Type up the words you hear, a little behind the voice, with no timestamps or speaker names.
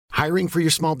Hiring for your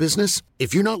small business?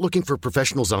 If you're not looking for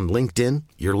professionals on LinkedIn,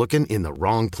 you're looking in the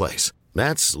wrong place.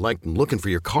 That's like looking for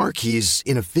your car keys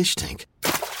in a fish tank.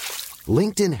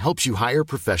 LinkedIn helps you hire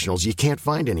professionals you can't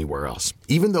find anywhere else,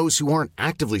 even those who aren't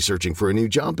actively searching for a new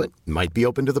job but might be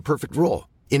open to the perfect role.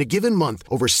 In a given month,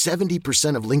 over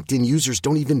 70% of LinkedIn users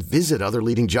don't even visit other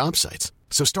leading job sites.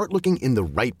 So start looking in the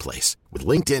right place. With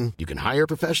LinkedIn, you can hire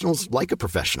professionals like a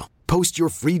professional. Post your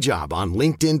free job on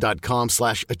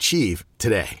linkedin.com/achieve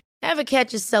today. Ever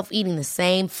catch yourself eating the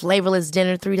same flavorless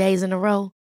dinner 3 days in a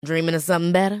row? Dreaming of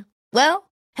something better?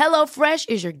 Well, HelloFresh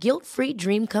is your guilt-free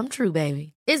dream come true,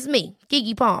 baby. It's me,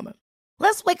 Keke Palmer.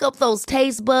 Let's wake up those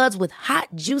taste buds with hot,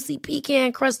 juicy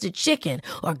pecan-crusted chicken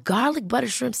or garlic butter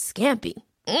shrimp scampi.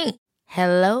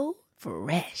 Hello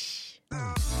Fresh.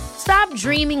 Stop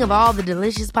dreaming of all the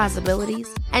delicious possibilities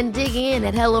and dig in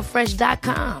at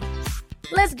HelloFresh.com.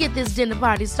 Let's get this dinner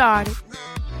party started.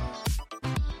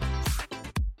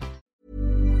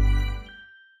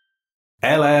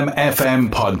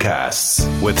 LMFM Podcasts.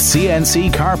 With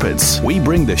CNC Carpets, we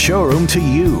bring the showroom to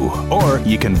you. Or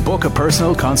you can book a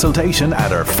personal consultation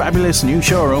at our fabulous new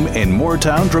showroom in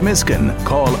Moortown, Dromiskin.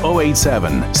 Call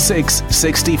 087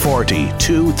 660 40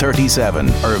 237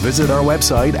 or visit our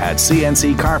website at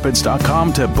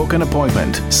cnccarpets.com to book an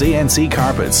appointment. CNC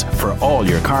Carpets, for all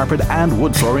your carpet and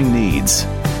wood flooring needs.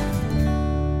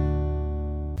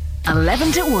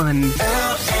 11 to 1.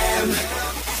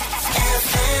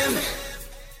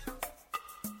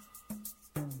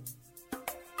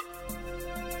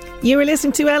 You were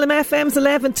listening to LMFM's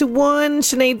 11 to 1.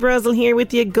 Sinead Brazel here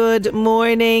with you. Good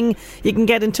morning. You can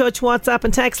get in touch. WhatsApp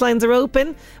and text lines are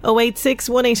open. 086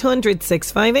 1800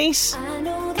 658.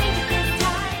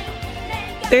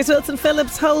 There's Wilson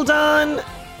Phillips. Hold on.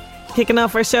 Kicking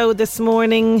off our show this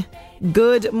morning.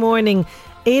 Good morning.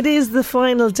 It is the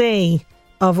final day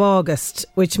of August,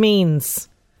 which means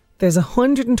there's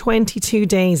 122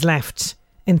 days left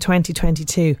in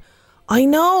 2022. I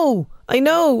know.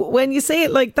 When you say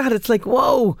it like that, it's like,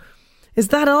 whoa, is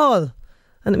that all?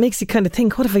 And it makes you kind of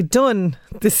think, what have I done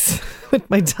this with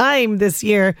my time this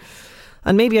year?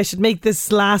 And maybe I should make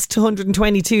this last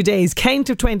 122 days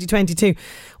count of 2022.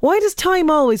 Why does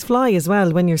time always fly as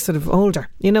well when you're sort of older?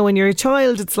 You know, when you're a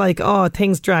child, it's like, oh,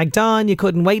 things dragged on. You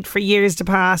couldn't wait for years to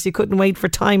pass. You couldn't wait for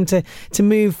time to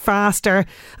move faster.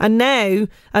 And now,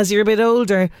 as you're a bit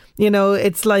older, you know,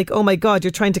 it's like, oh my God, you're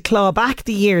trying to claw back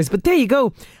the years. But there you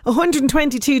go.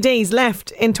 122 days left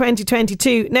in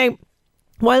 2022. Now,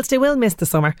 whilst I will miss the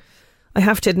summer, I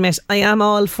have to admit, I am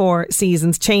all for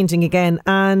seasons changing again.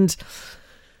 And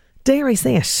dare I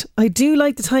say it, I do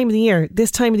like the time of the year,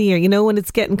 this time of the year, you know, when it's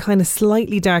getting kind of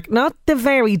slightly dark. Not the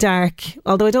very dark,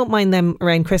 although I don't mind them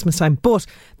around Christmas time, but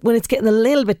when it's getting a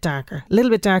little bit darker.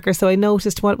 So I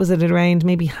noticed, what was it, around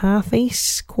maybe 8:30,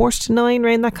 8:45,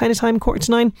 around that kind of time,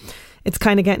 8:45. It's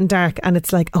kind of getting dark and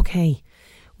it's like, okay,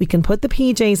 we can put the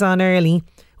PJs on early,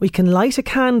 we can light a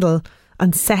candle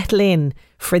and settle in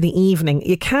for the evening.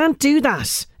 You can't do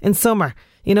that in summer,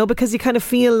 you know, because you kind of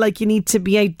feel like you need to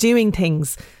be out doing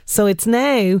things. So it's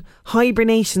now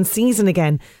hibernation season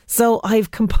again. So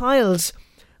I've compiled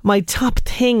my top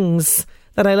things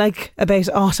that I like about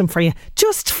autumn for you,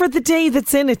 just for the day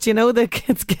that's in it, you know,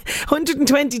 it's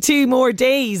 122 more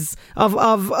days of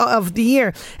the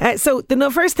year. So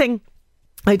the first thing,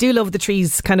 I do love the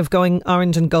trees kind of going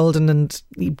orange and golden and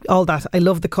all that. I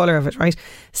love the colour of it, right?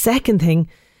 Second thing,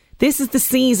 this is the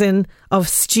season of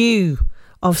stew,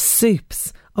 of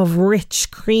soups, of rich,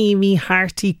 creamy,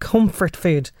 hearty comfort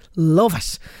food. Love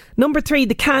it. Number 3,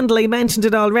 the candle. I mentioned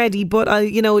it already, but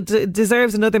it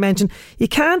deserves another mention. You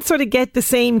can't sort of get the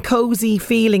same cosy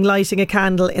feeling lighting a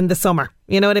candle in the summer.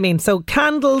 You know what I mean? So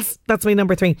candles, that's my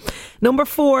number 3. Number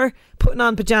 4, putting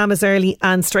on pyjamas early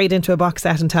and straight into a box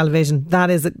set and television.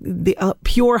 That is the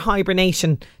pure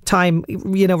hibernation time,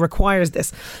 you know, requires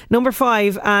this. Number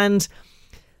 5, and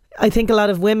I think a lot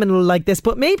of women will like this,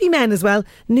 but maybe men as well,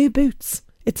 new boots.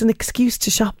 It's an excuse to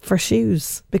shop for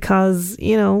shoes because,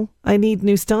 you know, I need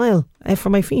new style for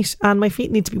my feet and my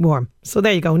feet need to be warm. So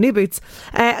there you go, new boots.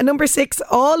 Number 6,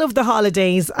 all of the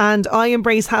holidays, and I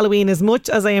embrace Halloween as much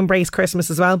as I embrace Christmas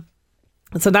as well.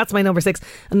 So that's my number 6.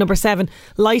 And number 7,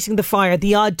 lighting the fire,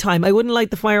 the odd time. I wouldn't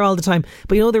light the fire all the time,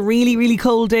 but you know, the really, really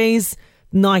cold days,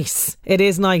 nice. It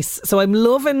is nice. So I'm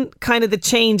loving kind of the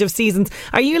change of seasons.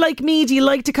 Are you like me? Do you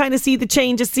like to kind of see the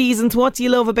change of seasons? What do you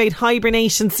love about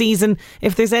hibernation season?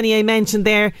 If there's any I mentioned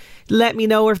there, let me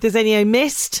know. Or if there's any I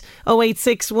missed,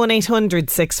 086 1800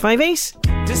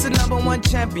 658. This is number 1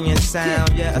 champion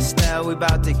sound. Yeah, Estelle, we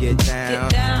about to get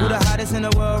down. Who the hottest in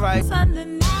the world, right?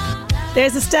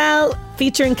 There's Estelle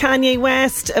featuring Kanye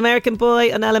West, American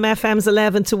Boy on LMFM's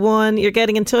 11 to 1. You're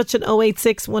getting in touch on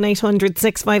 086 1800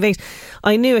 658.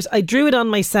 I knew it. I drew it on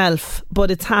myself, but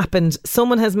it's happened.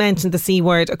 Someone has mentioned the C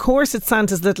word. Of course, it's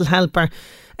Santa's Little Helper.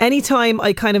 Anytime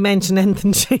I kind of mention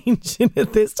anything changing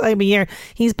at this time of year,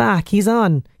 he's back. He's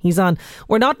on.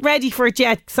 We're not ready for it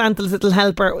yet, Santa's Little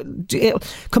Helper.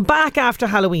 Come back after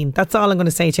Halloween. That's all I'm going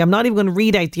to say to you. I'm not even going to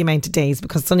read out the amount of days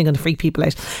because it's only going to freak people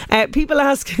out.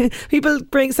 People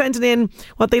sending in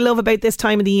what they love about this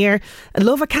time of the year. I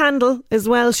love a candle as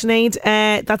well, Sinead.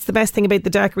 That's the best thing about the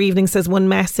darker evening, says one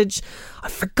message. I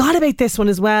forgot about this one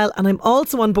as well, and I'm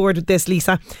also on board with this,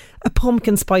 Lisa. A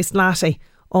pumpkin spiced latte.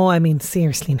 Oh, I mean,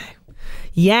 seriously now.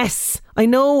 Yes, I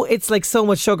know it's like so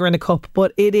much sugar in a cup,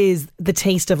 but it is the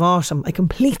taste of autumn. I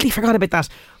completely forgot about that.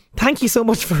 Thank you so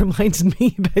much for reminding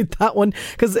me about that one,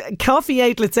 because coffee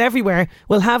outlets everywhere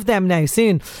will have them now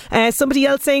soon. Somebody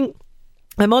else saying,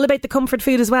 I'm all about the comfort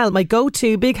food as well. My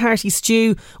go-to, big hearty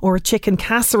stew or a chicken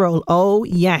casserole. Oh,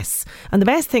 yes. And the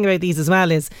best thing about these as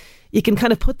well is you can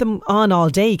kind of put them on all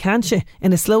day, can't you?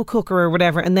 In a slow cooker or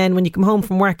whatever. And then when you come home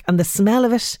from work and the smell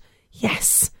of it,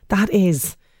 yes, that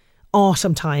is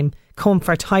autumn time.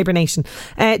 Comfort, hibernation.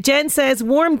 Jen says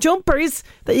warm jumpers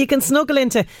that you can snuggle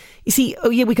into. You see,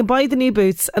 we can buy the new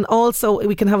boots, and also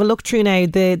we can have a look through now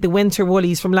the winter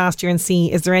woolies from last year and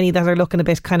see is there any that are looking a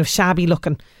bit kind of shabby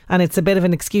looking, and it's a bit of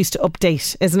an excuse to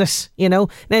update, isn't it? You know,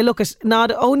 now look at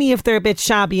not only if they're a bit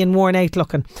shabby and worn out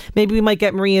looking. Maybe we might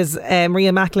get Maria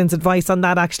Macklin's advice on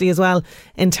that actually as well,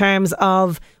 in terms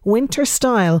of winter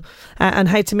style and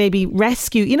how to maybe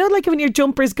rescue. You know, like when your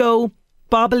jumpers go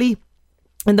bobbly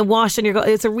in the wash and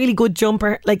it's a really good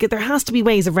jumper. Like, there has to be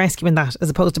ways of rescuing that as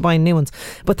opposed to buying new ones.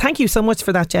 But thank you so much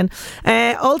for that, Jen.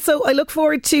 Also, I look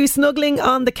forward to snuggling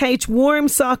on the couch. Warm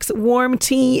socks, warm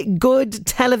tea, good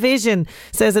television,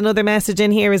 says another message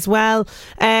in here as well.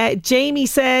 Jamie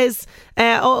says,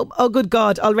 oh good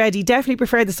God, already definitely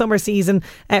prefer the summer season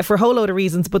for a whole load of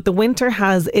reasons, but the winter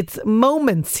has its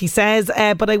moments, he says.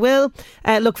 But I will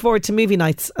look forward to movie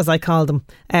nights, as I call them.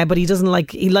 But he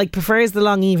prefers the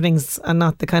long evenings and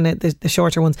not the kind of the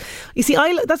shorter ones. You see,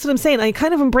 that's what I'm saying. I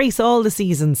kind of embrace all the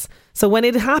seasons. So when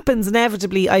it happens,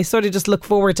 inevitably, I sort of just look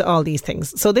forward to all these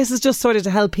things. So this is just sort of to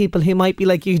help people who might be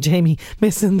like you, Jamie,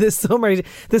 missing the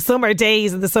summer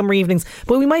days and the summer evenings.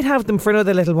 But we might have them for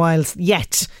another little while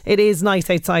yet. It is nice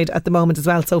outside at the moment as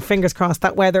well. So fingers crossed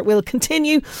that weather will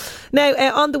continue. Now,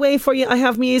 on the way for you, I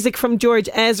have music from George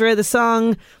Ezra, the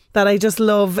song that I just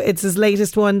love. It's his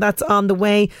latest one that's on the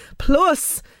way.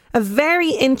 Plus, a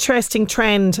very interesting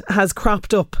trend has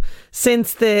cropped up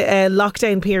since the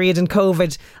lockdown period and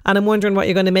COVID, and I'm wondering what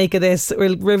you're going to make of this.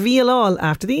 We'll reveal all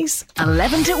after these.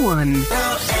 11 to 1.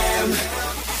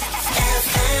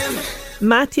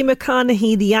 Matthew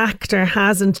McConaughey, the actor,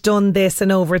 hasn't done this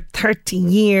in over 30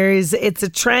 years. It's a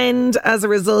trend as a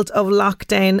result of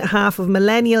lockdown. Half of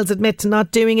millennials admit to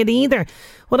not doing it either.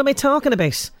 What am I talking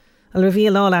about? I'll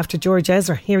reveal all after George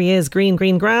Ezra. Here he is, Green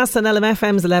Green Grass on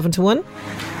LMFM's 11 to 1.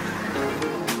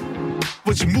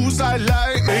 Which moves I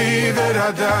like, me that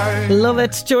I die. Love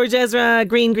it. George Ezra,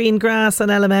 Green Green Grass on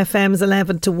LMFM's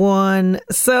 11 to 1.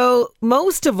 So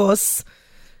most of us,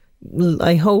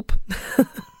 I hope,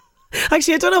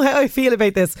 actually I don't know how I feel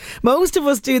about this. Most of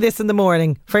us do this in the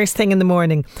morning, first thing in the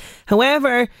morning.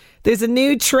 However, there's a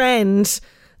new trend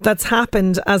that's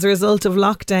happened as a result of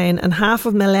lockdown, and half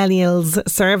of millennials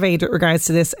surveyed with regards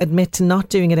to this admit to not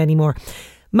doing it anymore.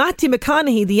 Matthew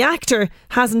McConaughey, the actor,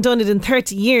 hasn't done it in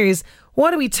 30 years.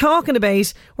 What are we talking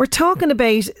about? We're talking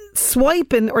about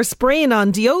swiping or spraying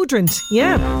on deodorant.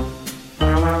 Yeah.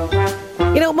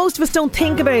 You know, most of us don't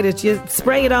think about it. You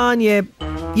spray it on, you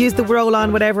use the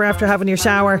roll-on, whatever, after having your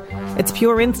shower. It's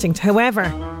pure instinct.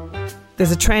 However,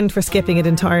 there's a trend for skipping it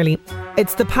entirely.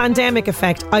 It's the pandemic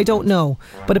effect, I don't know.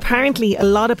 But apparently a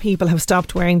lot of people have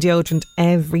stopped wearing deodorant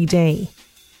every day.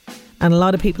 And a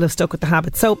lot of people have stuck with the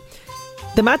habit. So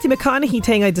the Matthew McConaughey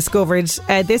thing I discovered,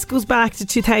 this goes back to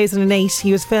 2008.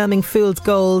 He was filming Fool's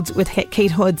Gold with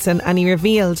Kate Hudson, and he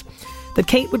revealed that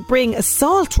Kate would bring a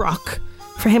salt rock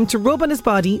for him to rub on his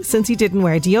body since he didn't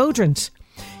wear deodorant.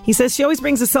 He says she always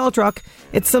brings a salt rock.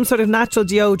 It's some sort of natural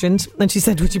deodorant. And she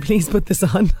said, would you please put this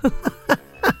on?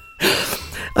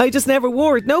 I just never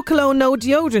wore it. No cologne, no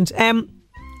deodorant.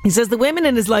 He says the women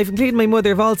in his life, including my mother,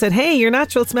 have all said, hey, your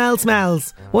natural smell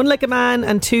smells. 1 like a man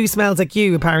and 2 smells like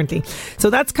you, apparently.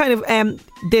 So that's kind of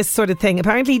this sort of thing.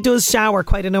 Apparently he does shower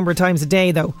quite a number of times a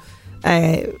day, though,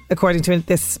 according to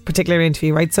this particular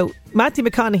interview, right? So Matthew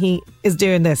McConaughey is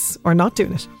doing this or not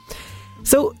doing it.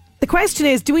 So the question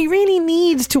is, do we really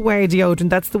need to wear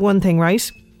deodorant? That's the one thing,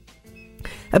 right?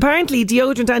 Apparently,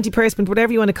 deodorant, antiperspirant,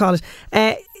 whatever you want to call it,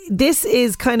 this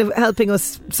is kind of helping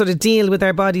us sort of deal with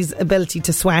our body's ability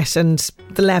to sweat and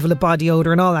the level of body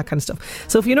odour and all that kind of stuff.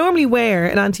 So if you normally wear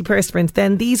an antiperspirant,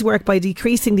 then these work by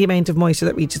decreasing the amount of moisture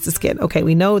that reaches the skin. Okay,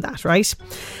 we know that, right?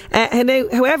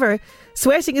 However,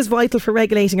 sweating is vital for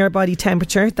regulating our body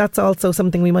temperature. That's also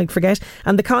something we might forget.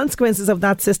 And the consequences of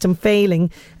that system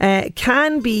failing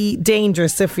can be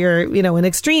dangerous if you're, in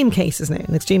extreme cases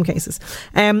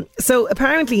now. So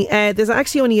apparently there's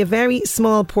actually only a very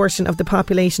small portion of the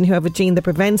population who have a gene that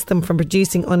prevents them from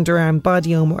producing underarm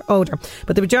body odour.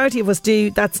 But the majority of us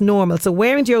do. That's normal. So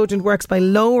wearing deodorant works by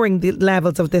lowering the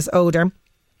levels of this odour.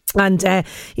 And,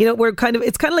 it's kind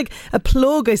of like a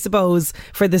plug, I suppose,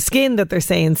 for the skin that they're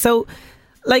saying. So,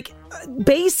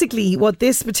 basically what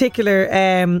this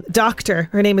particular doctor,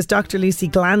 her name is Dr. Lucy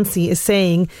Glancy, is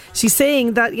saying, she's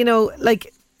saying that,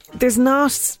 there's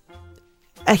not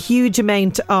a huge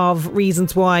amount of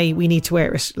reasons why we need to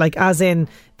wear it. As in,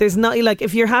 there's not,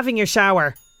 if you're having your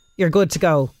shower, you're good to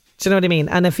go. Do you know what I mean?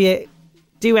 And if you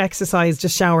do exercise,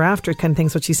 just shower after it, kind of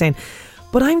thing's what she's saying.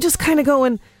 But I'm just kind of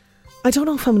going, I don't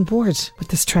know if I'm on board with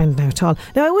this trend now at all.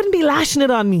 Now, I wouldn't be lashing it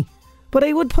on me, but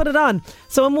I would put it on.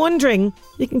 So I'm wondering,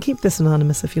 you can keep this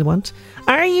anonymous if you want.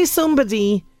 Are you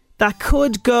somebody that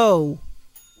could go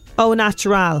au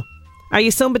natural? Are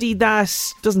you somebody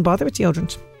that doesn't bother with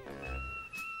deodorant?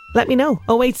 Let me know.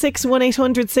 086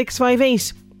 1800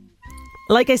 658.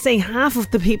 Like I say, half of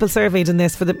the people surveyed in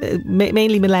this, for the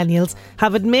mainly millennials,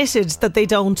 have admitted that they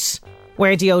don't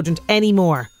wear deodorant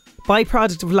anymore.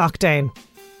 Byproduct of lockdown.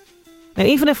 Now,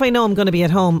 even if I know I'm going to be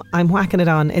at home, I'm whacking it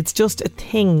on. It's just a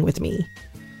thing with me.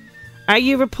 Are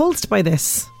you repulsed by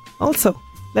this? Also,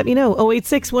 let me know.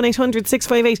 086 1800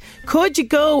 658. Could you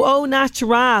go au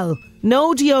natural?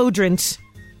 No deodorant.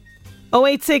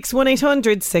 086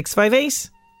 1800 658.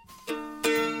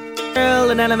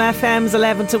 Girl and LMFM's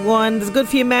 11 to 1. There's a good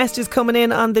few messages coming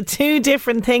in on the two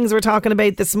different things we're talking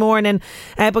about this morning.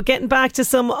 But getting back to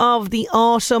some of the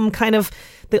autumn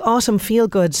feel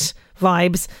good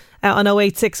vibes. On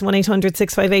 086 1800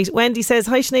 658. Wendy says,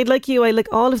 hi Sinead, like you, I like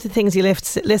all of the things you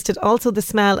listed. Also the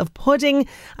smell of pudding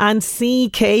and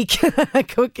sea cake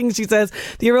cooking, she says.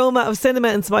 The aroma of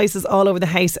cinnamon and spices all over the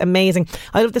house, amazing.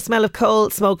 I love the smell of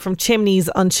coal smoke from chimneys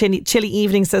on chilly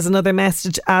evenings, says another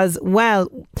message as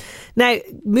well. Now,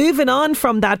 moving on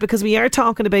from that, because we are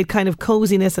talking about kind of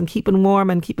coziness and keeping warm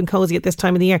and keeping cosy at this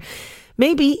time of the year.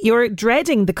 Maybe you're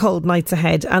dreading the cold nights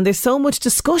ahead, and there's so much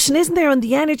discussion, isn't there, on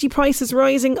the energy prices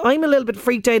rising? I'm a little bit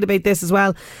freaked out about this as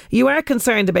well. You are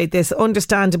concerned about this,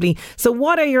 understandably. So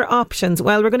what are your options?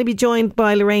 Well, we're going to be joined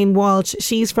by Lorraine Walsh.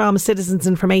 She's from Citizens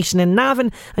Information in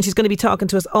Navan, and she's going to be talking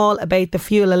to us all about the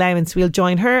fuel allowance. We'll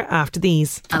join her after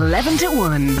these. 11 to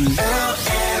 1.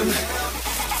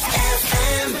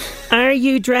 Are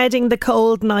you dreading the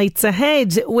cold nights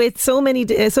ahead? With so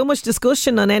much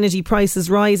discussion on energy prices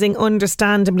rising,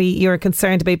 understandably you're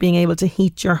concerned about being able to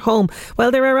heat your home.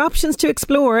 Well, there are options to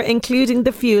explore, including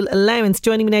the fuel allowance.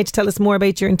 Joining me now to tell us more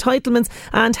about your entitlements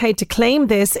and how to claim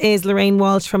this is Lorraine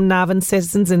Walsh from Navan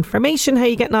Citizens Information. How are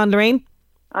you getting on, Lorraine?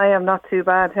 I am not too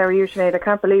bad. How are you, Sinead? I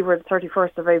can't believe we're the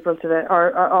 31st of April today,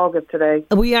 or August today.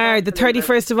 We are the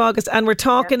 31st of August, and we're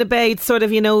talking about sort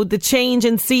of, the change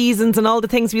in seasons and all the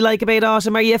things we like about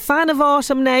autumn. Are you a fan of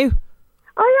autumn now?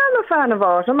 I am a fan of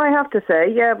autumn, I have to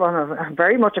say. Yeah, but I'm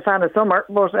very much a fan of summer,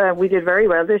 but we did very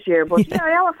well this year. But yeah, I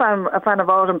am a fan of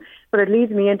autumn, but it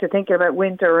leads me into thinking about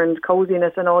winter and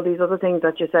coziness and all these other things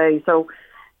that you say. So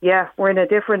yeah, we're in a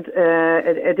different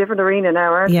arena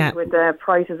now, aren't we, with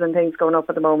prices and things going up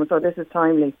at the moment. So this is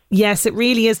timely. Yes, it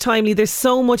really is timely. There's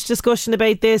so much discussion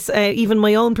about this. Even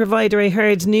my own provider, I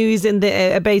heard news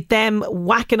about them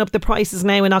whacking up the prices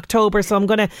now in October. So I'm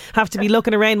going to have to be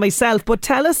looking around myself. But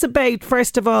tell us about,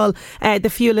 first of all,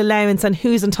 the fuel allowance and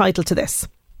who's entitled to this.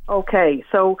 Okay,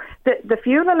 so the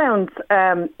fuel allowance,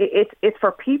 it's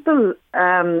for people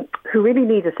who really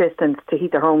need assistance to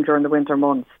heat their home during the winter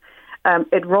months.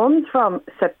 It runs from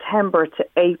September to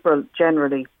April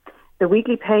generally. The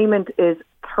weekly payment is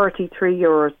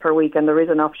 €33 per week, and there is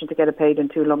an option to get it paid in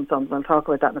two lump sums. I'll talk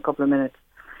about that in a couple of minutes.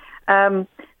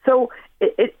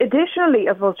 Additionally,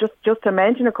 I suppose just to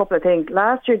mention a couple of things,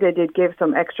 last year they did give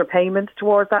some extra payments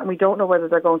towards that, and we don't know whether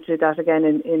they're going to do that again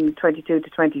in 22 to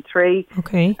 23.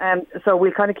 Okay. So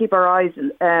we'll kind of keep our eyes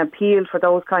peeled for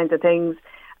those kinds of things.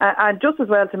 And just as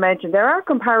well to mention, there are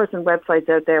comparison websites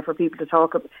out there for people to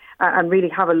talk and really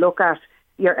have a look at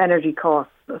your energy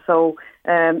costs. So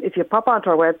if you pop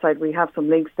onto our website, we have some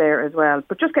links there as well.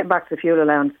 But just getting back to the fuel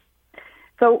allowance.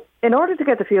 So in order to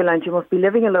get the fuel allowance, you must be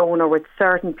living alone or with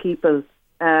certain people,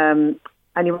 and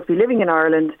you must be living in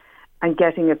Ireland, and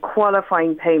getting a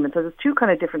qualifying payment. So there's two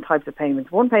kind of different types of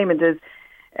payments. One payment is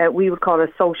we would call a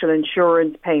social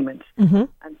insurance payment. And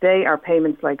they are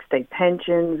payments like state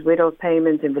pensions, widow's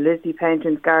payments, invalidity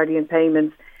pensions, guardian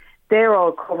payments. They're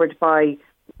all covered by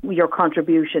your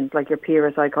contributions, like your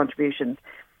PRSI contributions.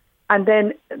 And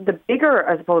then the bigger,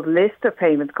 I suppose, list of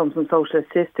payments comes from social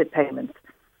assisted payments.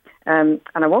 And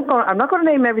I'm not going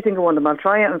to name every single one of them. I'll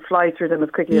try and fly through them as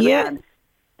quickly as I can.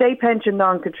 State pension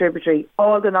non-contributory,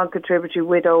 all the non-contributory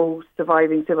widow,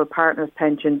 surviving civil partners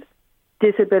pensions,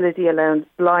 disability allowance,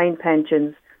 blind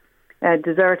pensions,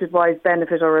 deserted wives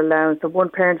benefit or allowance, the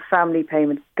one-parent family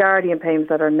payments, guardian payments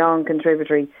that are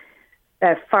non-contributory,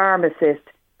 farm assist,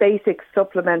 basic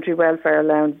supplementary welfare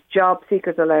allowance, job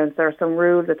seekers allowance. There are some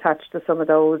rules attached to some of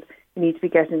those. You need to be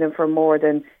getting them for more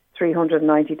than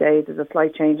 390 days. There's a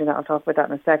slight change in that. I'll talk about that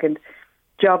in a second.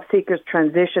 Job seekers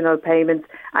transitional payments.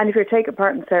 And if you're taking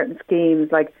part in certain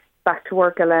schemes like back to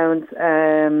work allowance,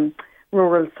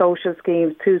 rural social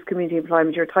schemes, TUS community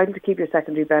employment, you're entitled to keep your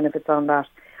secondary benefits on that.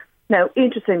 Now,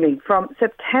 interestingly, from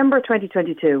September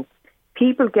 2022,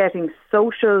 people getting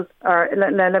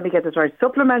let me get this right,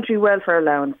 supplementary welfare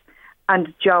allowance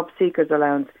and job seekers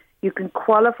allowance, you can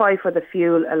qualify for the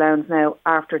fuel allowance now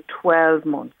after 12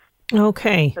 months.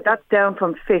 Okay. So that's down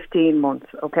from 15 months,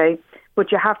 okay? But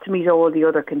you have to meet all the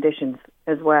other conditions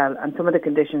as well, and some of the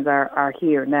conditions are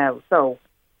here now. So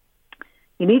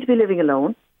you need to be living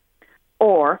alone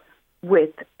or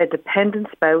with a dependent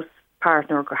spouse,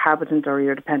 partner or cohabitant or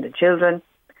your dependent children,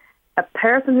 a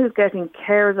person who's getting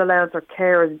carer's allowance or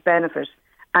carer's benefit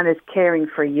and is caring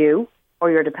for you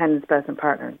or your dependent spouse and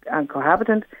partner and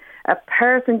cohabitant, a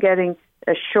person getting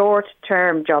a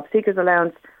short-term job seekers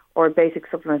allowance or a basic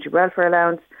supplementary welfare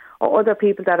allowance, or other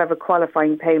people that have a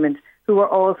qualifying payment who are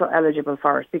also eligible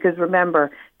for it. Because remember,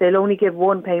 they'll only give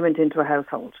one payment into a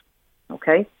household.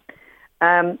 Okay?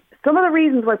 Some of the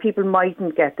reasons why people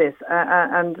mightn't get this,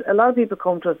 and a lot of people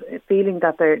come to us feeling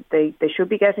that they should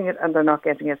be getting it and they're not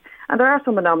getting it. And there are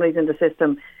some anomalies in the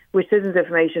system. With Citizens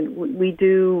Information, we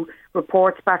do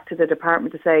reports back to the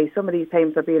department to say some of these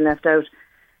payments are being left out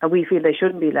and we feel they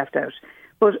shouldn't be left out.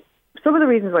 But some of the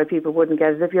reasons why people wouldn't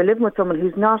get it, if you're living with someone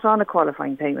who's not on a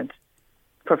qualifying payment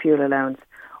for fuel allowance,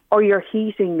 or your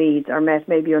heating needs are met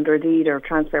maybe under a deed or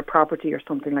transfer property or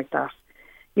something like that,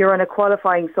 you're on a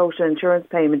qualifying social insurance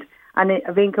payment and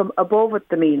of income above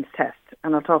the means test.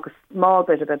 And I'll talk a small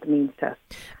bit about the means test.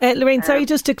 Lorraine, sorry,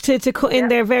 just to cut in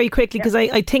there very quickly, because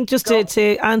I think just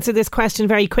to answer this question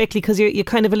very quickly, because you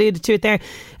kind of alluded to it there.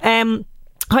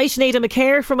 Hi Sinead, I'm a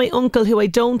carer for my uncle who I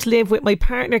don't live with. My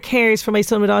partner cares for my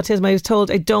son with autism. I was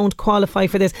told I don't qualify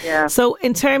for this. Yeah. So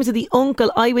in terms of the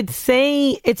uncle, I would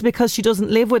say it's because she doesn't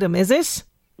live with him, is it?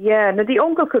 Yeah, no, the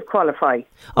uncle could qualify.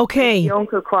 Okay. The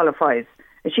uncle qualifies.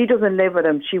 If she doesn't live with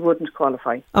him, she wouldn't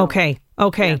qualify. Okay.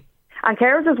 Yeah. And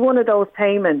carers is one of those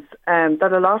payments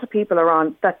that a lot of people are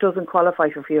on that doesn't qualify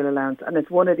for fuel allowance, and it's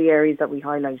one of the areas that we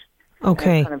highlight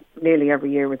kind of nearly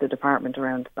every year with the department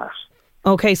around that.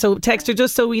 Okay, so Texter,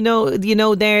 just so we know,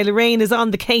 there, Lorraine is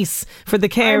on the case for the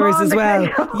carers as well.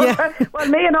 Yeah. Well,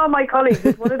 me and all my colleagues,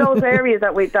 it's one of those areas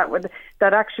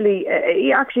that actually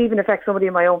even affects somebody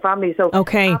in my own family. So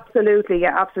absolutely,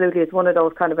 it's one of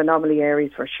those kind of anomaly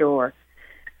areas for sure.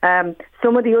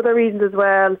 Some of the other reasons as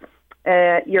well,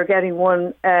 you're getting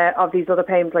one of these other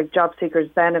payments like job seekers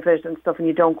benefit and stuff, and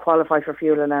you don't qualify for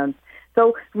fuel allowance.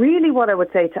 So really, what I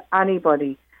would say to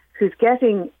anybody who's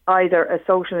getting either a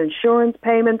social insurance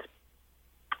payment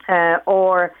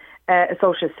or a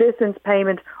social assistance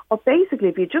payment, or basically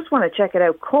if you just want to check it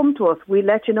out, come to us. We'll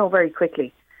let you know very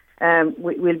quickly.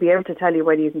 We'll be able to tell you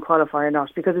whether you can qualify or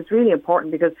not, because it's really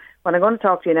important. Because what I'm going to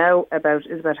talk to you now about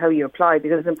is about how you apply,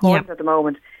 because it's important at the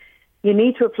moment. You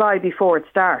need to apply before it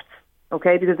starts,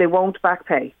 okay, because they won't back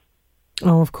pay.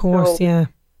 Oh, of course, so,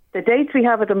 the dates we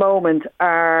have at the moment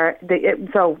are,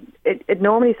 it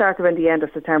normally starts around the end of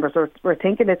September, so we're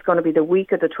thinking it's going to be the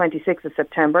week of the 26th of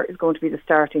September is going to be the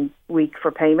starting week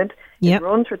for payment. It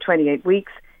runs for 28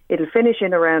 weeks. It'll finish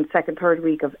in around second, third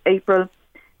week of April.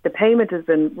 The payment has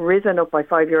been risen up by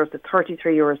 €5 to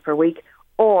 €33 per week,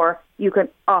 or you can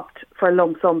opt for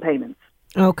lump sum payments.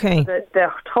 Okay. The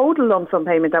total lump sum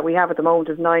payment that we have at the moment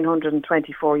is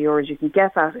 €924. You can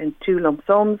get that in two lump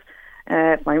sums.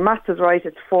 My maths is right,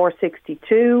 it's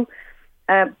 462,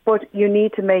 but you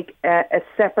need to make a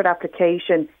separate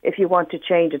application if you want to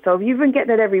change it. So if you've been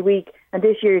getting it every week and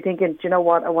this year you're thinking, do you know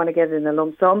what, I want to get it in a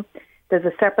lump sum, there's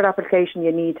a separate application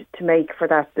you need to make for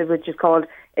that, which is called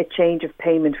a change of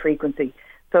payment frequency.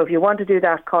 So if you want to do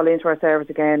that, call into our service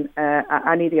again,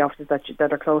 any of the offices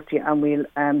that are close to you, and we'll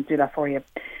do that for you.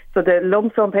 So the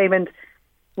lump sum payment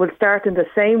will start in the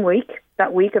same week,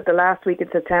 that week of the last week in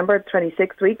September,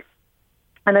 26th week.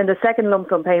 And then the second lump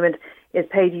sum payment is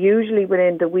paid usually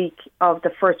within the week of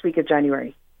the first week of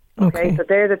January. Okay. So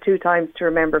they're the two times to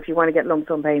remember if you want to get lump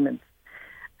sum payments.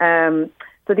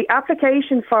 So the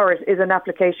application for it is an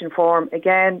application form.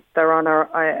 Again, they're on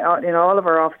our in all of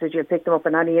our offices. You'll pick them up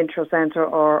in any intro centre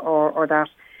or that.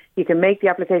 You can make the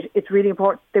application. It's really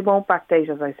important. They won't backdate,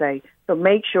 as I say. So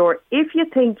make sure, if you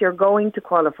think you're going to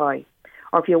qualify,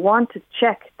 or if you want to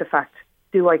check the fact,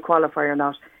 do I qualify or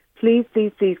not, please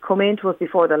come in to us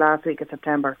before the last week of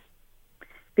September.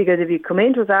 Because if you come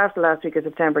in to us after the last week of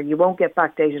September, you won't get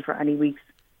backdated for any weeks.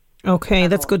 Okay,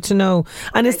 that's good to know.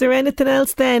 And is there anything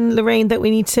else then, Lorraine, that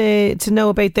we need to know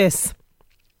about this?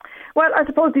 Well, I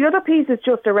suppose the other piece is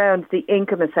just around the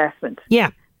income assessment.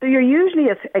 Yeah. So you're usually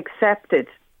accepted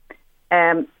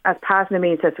as passing the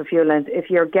means test for fuel allowance if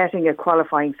you're getting a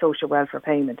qualifying social welfare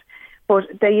payment. But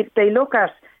they look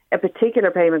at a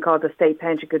particular payment called the state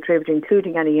pension contributor,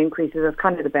 including any increases, as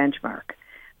kind of the benchmark.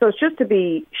 So it's just to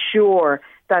be sure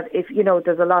that if,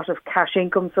 there's a lot of cash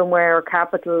income somewhere or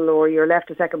capital, or you're left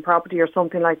a second property or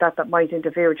something like that might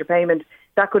interfere with your payment,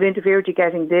 that could interfere with you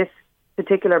getting this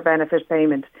particular benefit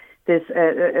payment, this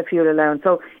fuel allowance.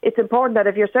 So it's important that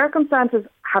if your circumstances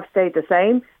have stayed the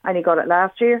same and you got it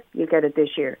last year, you'll get it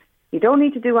this year. You don't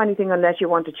need to do anything unless you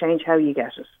want to change how you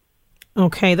get it.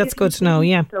 Okay, that's good to know,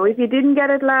 yeah. So if you didn't get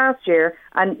it last year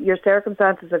and your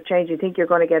circumstances have changed, you think you're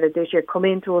going to get it this year, come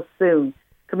into us soon.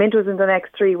 Come into us in the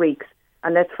next 3 weeks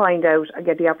and let's find out and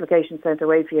get the application sent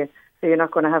away for you, so you're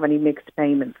not going to have any mixed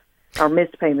payments, or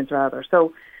missed payments rather.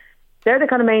 So they're the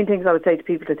kind of main things I would say to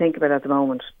people to think about at the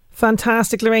moment.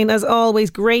 Fantastic, Lorraine. As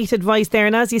always, great advice there.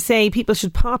 And as you say, people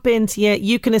should pop into you.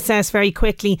 You can assess very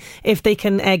quickly if they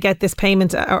can get this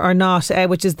payment or not,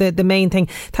 which is the main thing.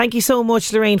 Thank you so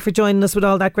much, Lorraine, for joining us with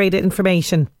all that great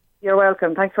information. You're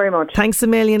welcome. Thanks very much. Thanks a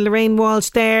million, Lorraine Walsh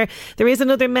there. There is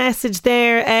another message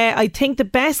there. I think the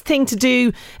best thing to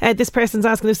do, this person's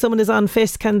asking if someone is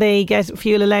unfit, can they get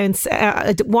fuel allowance?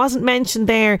 It wasn't mentioned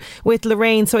there with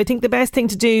Lorraine, so I think the best thing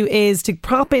to do is to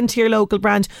pop into your local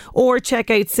branch or check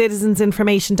out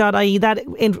citizensinformation.ie. That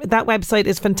website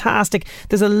is fantastic.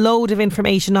 There's a load of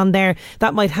information on there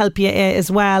that might help you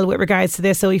as well with regards to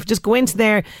this. So if you just go into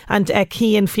there and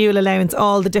key in fuel allowance,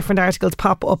 all the different articles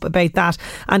pop up about that.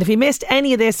 And if you missed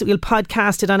any of this, we'll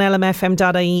podcast it on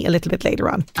lmfm.ie a little bit later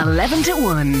on. 11 to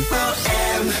 1.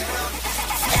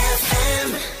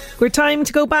 We're time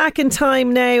to go back in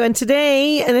time now, and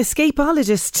today an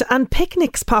escapologist and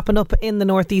picnics popping up in the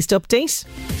Northeast Update.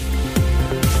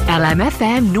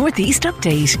 LMFM Northeast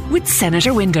Update with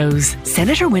Senator Windows.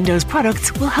 Senator Windows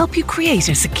products will help you create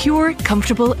a secure,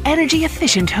 comfortable, energy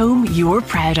efficient home you're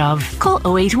proud of. Call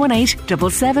 0818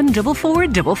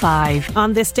 774455.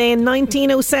 On this day in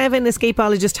 1907,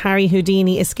 escapologist Harry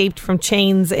Houdini escaped from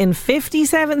chains in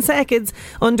 57 seconds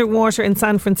underwater in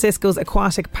San Francisco's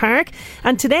aquatic park.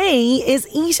 And today is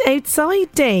Eat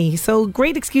Outside Day, so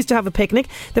great excuse to have a picnic.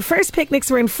 The first picnics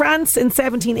were in France in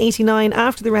 1789.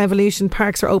 After the revolution,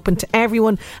 parks were open to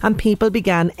everyone and people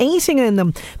began eating in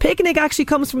them. Picnic actually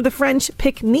comes from the French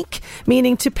pique-nique,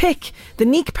 meaning to pick. The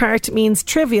nique part means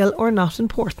trivial or not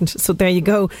important. So there you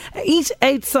go. Eat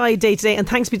Outside Day today, and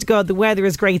thanks be to God the weather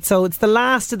is great, so it's the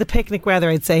last of the picnic weather,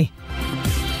 I'd say.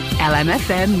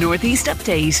 LMFM Northeast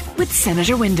Update with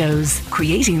Senator Windows.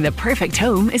 Creating the perfect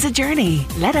home is a journey.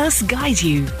 Let us guide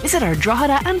you. Visit our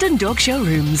Drogheda and Dundalk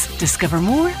showrooms. Discover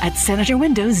more at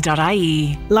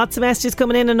senatorwindows.ie. Lots of messages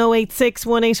coming in on 086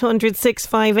 1800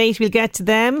 658. We'll get to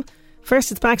them. First,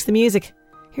 it's back to the music.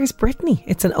 Here's Britney.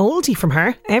 It's an oldie from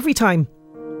her every time.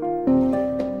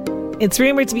 It's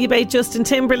rumoured to be about Justin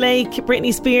Timberlake,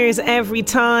 Britney Spears every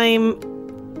time.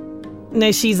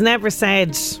 Now, she's never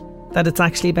said that it's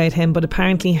actually about him, but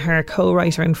apparently her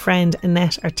co-writer and friend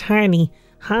Annette Artarney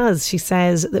has. She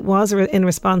says that was in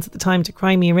response at the time to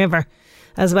Cry Me a River,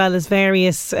 as well as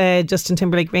various Justin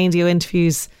Timberlake radio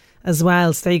interviews as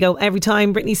well. So there you go. Every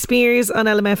time, Britney Spears on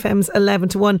LMFM's 11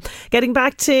 to 1. Getting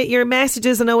back to your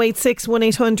messages on 086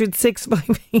 1800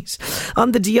 658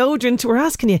 on the deodorant. We're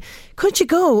asking you, could you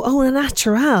go au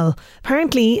natural?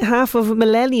 Apparently half of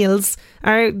millennials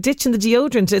are ditching the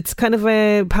deodorant. It's kind of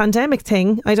a pandemic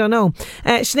thing. I don't know.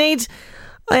 Sinead,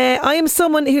 I am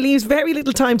someone who leaves very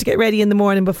little time to get ready in the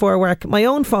morning before work. My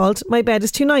own fault. My bed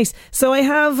is too nice. So I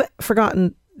have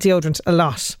forgotten deodorant a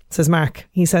lot, says Mark.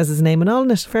 He says his name and all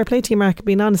in it. Fair play to you, Mark,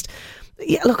 being honest.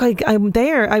 Yeah, look, I'm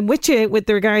there. I'm with you with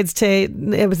regards to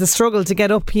it was a struggle to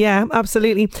get up. Yeah,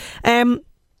 absolutely.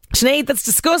 Sinead, that's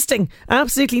disgusting.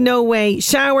 Absolutely no way.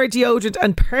 Shower, deodorant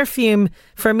and perfume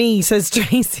for me, says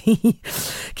Tracy.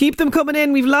 Keep them coming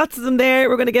in. We've lots of them there.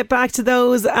 We're going to get back to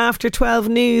those after 12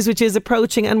 News, which is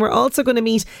approaching. And we're also going to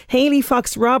meet Hayley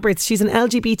Fox Roberts. She's an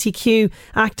LGBTQ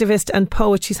activist and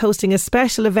poet. She's hosting a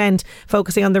special event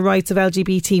focusing on the rights of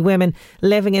LGBT women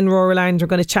living in rural Ireland. We're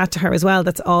going to chat to her as well.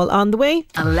 That's all on the way.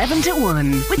 11 to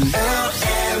 1 with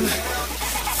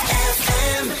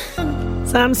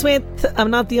Sam Smith, I'm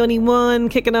Not the Only One,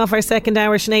 kicking off our second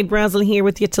hour. Sinead Brazel here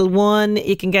with you till 1.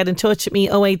 You can get in touch with me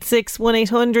 086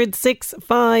 1800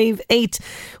 658.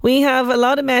 We have a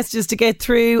lot of messages to get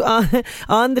through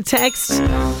on the text.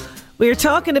 We were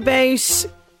talking about,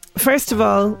 first of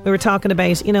all,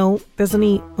 you know, there's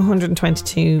only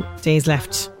 122 days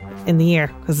left in the year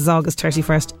because it's August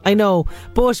 31st. I know,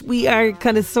 but we are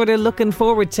kind of sort of looking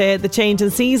forward to the change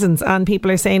in seasons, and people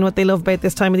are saying what they love about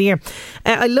this time of the year.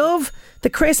 I love the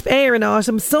crisp air in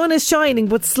autumn. Sun is shining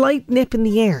but slight nip in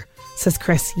the air, says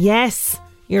Chris. Yes,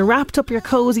 you're wrapped up, you're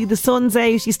cosy, the sun's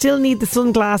out, you still need the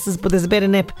sunglasses, but there's a bit of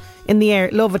nip in the air.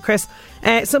 Love it, Chris.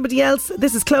 Somebody else,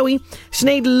 this is Chloe.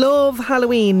 Sinead, love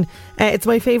Halloween. It's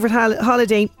my favourite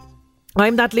holiday.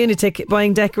 I'm that lunatic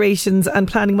buying decorations and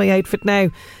planning my outfit now.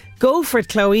 Go for it,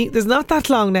 Chloe. There's not that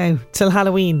long now till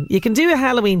Halloween. You can do a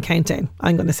Halloween countdown,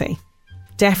 I'm going to say.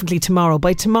 Definitely tomorrow.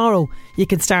 By tomorrow, you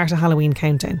can start a Halloween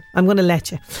countdown. I'm going to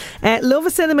let you. Love a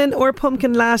cinnamon or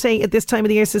pumpkin latte at this time of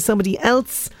the year, says somebody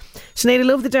else. Sinead, I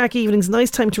love the dark evenings.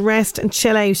 Nice time to rest and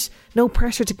chill out. No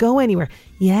pressure to go anywhere.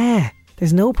 Yeah,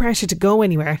 there's no pressure to go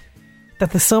anywhere.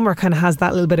 That the summer kind of has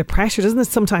that little bit of pressure, doesn't it,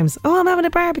 sometimes? Oh, I'm having a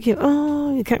barbecue.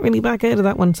 Oh, you can't really back out of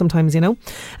that one sometimes, you know.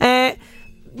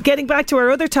 Getting back to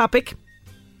our other topic,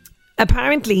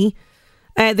 apparently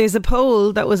there's a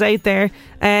poll that was out there.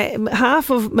 Half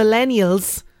of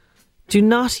millennials do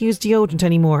not use deodorant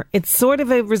anymore. It's sort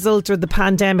of a result of the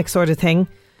pandemic sort of thing.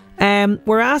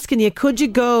 We're asking you, could you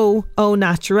go au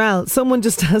naturel? Someone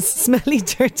just has smelly,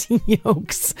 dirty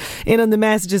yolks in on the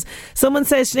messages. Someone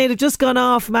says, Sinead, I've just gone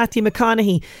off Matthew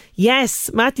McConaughey. Yes,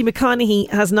 Matthew McConaughey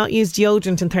has not used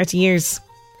deodorant in 30 years.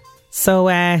 So,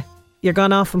 you're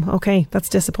gone off him. Okay, that's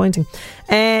disappointing.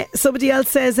 Somebody else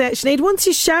says, Sinead, once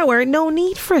you shower, no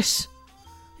need for it.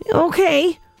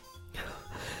 Okay.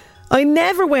 I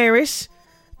never wear it.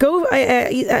 Go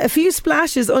a few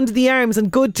splashes under the arms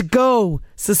and good to go,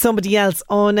 says somebody else.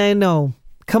 Oh, no.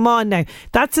 Come on now.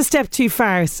 That's a step too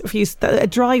far. A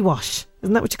dry wash.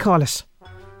 Isn't that what you call it?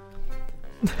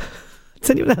 Does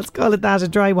anyone else call it that, a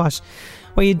dry wash?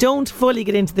 Where you don't fully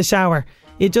get into the shower.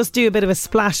 You just do a bit of a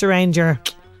splash around your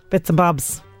bits and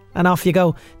bobs and off you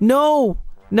go. No.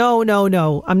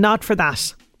 I'm not for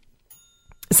that.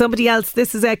 Somebody else,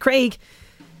 this is Craig.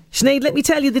 Sinead, let me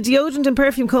tell you, the deodorant and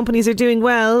perfume companies are doing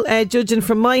well, judging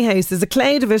from my house. There's a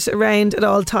cloud of it around at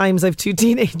all times. I've 2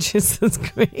 teenagers. That's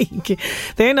Craig.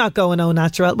 They're not going au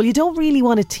natural. Well, you don't really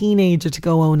want a teenager to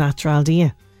go au natural, do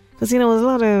you? Because, you know, there's a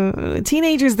lot of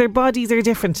teenagers, their bodies are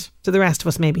different to the rest of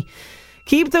us, maybe.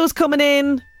 Keep those coming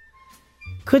in.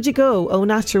 Could you go au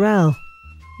natural?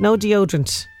 No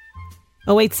deodorant.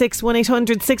 086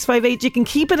 1800 658. You can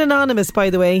keep it anonymous, by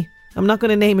the way. I'm not going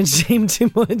to name and shame too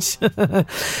much. Now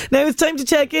it's time to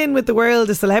check in with the world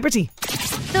of celebrity.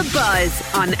 The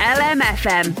Buzz on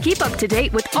LMFM. Keep up to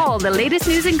date with all the latest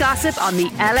news and gossip on the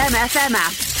LMFM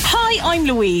app. Hi, I'm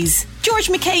Louise. George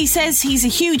McKay says he's a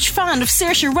huge fan of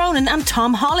Saoirse Ronan and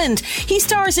Tom Holland. He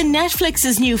stars in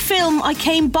Netflix's new film I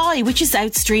Came By, which is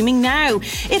out streaming now.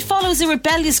 It follows a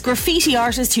rebellious graffiti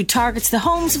artist who targets the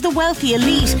homes of the wealthy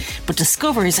elite but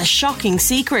discovers a shocking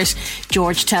secret.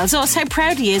 George tells us how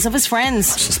proud he is of his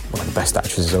friends. She's one of the best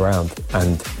actresses around,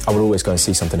 and I would always go and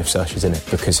see something if Saoirse's in it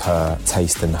because her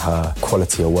taste and her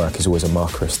quality of work is always a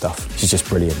marker of stuff. She's just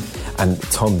brilliant. And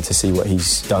Tom, to see what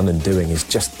he's done and doing is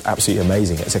just absolutely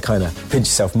amazing. It's a kind of pinch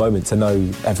yourself moment to know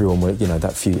everyone with, you know,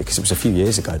 because it was a few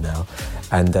years ago now.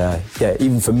 And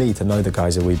even for me to know the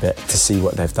guys a wee bit, to see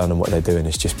what they've done and what they're doing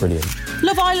is just brilliant.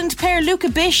 Love Island pair Luca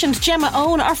Bish and Gemma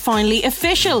Owen are finally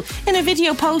official. In a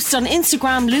video post on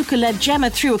Instagram, Luca led Gemma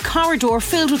through a corridor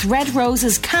filled with red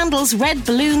roses, candles, red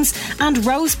balloons and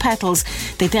rose petals.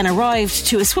 They then arrived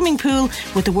to a swimming pool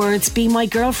with the words "Be my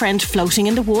girlfriend" floating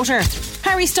in the water.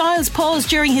 Harry Styles paused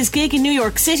during his gig in New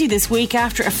York City this week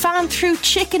after a fan threw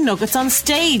chicken nuggets on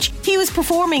stage. He was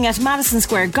performing at Madison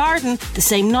Square Garden the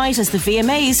same night as the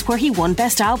VMAs, where he won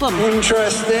Best Album.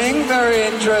 Interesting, very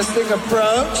interesting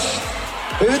approach.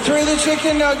 Who threw the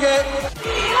chicken nugget?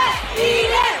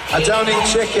 I don't eat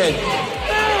chicken.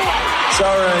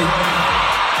 Sorry.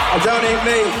 I don't eat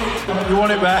meat. You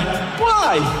want it back?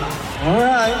 Why? All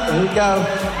right, there you go.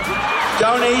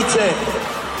 Don't eat it.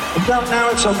 Now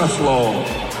it's on the floor.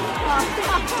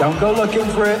 Don't go looking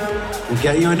for it. We'll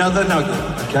get you another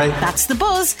nugget, okay? That's The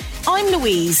Buzz. I'm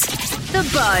Louise. The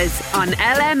Buzz on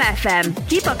LMFM.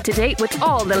 Keep up to date with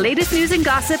all the latest news and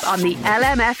gossip on the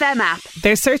LMFM app.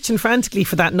 They're searching frantically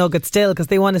for that nugget still because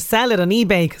they want to sell it on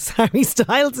eBay because Harry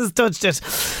Styles has touched it.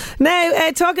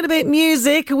 Now, talking about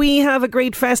music, we have a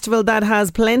great festival that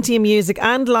has plenty of music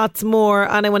and lots more,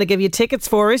 and I want to give you tickets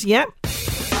for it. Yeah.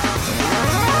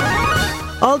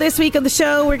 All this week on the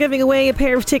show, we're giving away a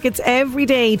pair of tickets every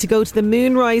day to go to the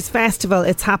Moonrise Festival.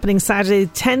 It's happening Saturday,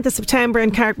 10th of September in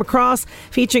Carrickmacross,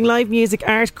 featuring live music,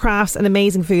 art, crafts and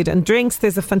amazing food and drinks.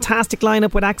 There's a fantastic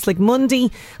lineup with acts like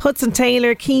Mundy, Hudson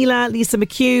Taylor, Keela, Lisa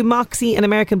McHugh, Moxie and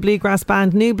American bluegrass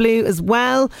band New Blue as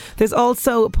well. There's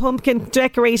also a pumpkin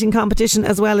decorating competition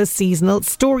as well as seasonal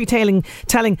storytelling.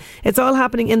 It's all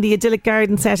happening in the idyllic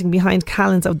garden setting behind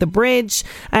Callans of the Bridge.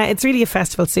 It's really a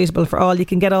festival suitable for all. You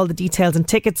can get all the details and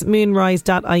tickets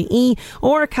moonrise.ie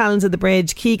or Callans of the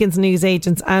Bridge, Keegan's News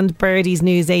Agents and Birdie's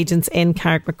News Agents in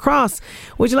Carrickmacross.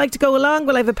 Would you like to go along?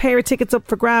 Well, I have a pair of tickets up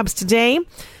for grabs today.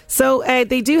 So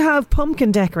they do have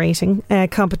pumpkin decorating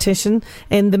competition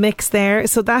in the mix there.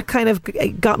 So that kind of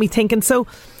got me thinking. So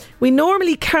we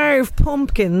normally carve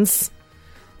pumpkins,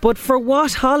 but for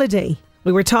what holiday?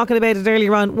 We were talking about it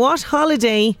earlier on. What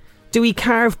holiday do we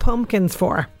carve pumpkins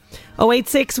for?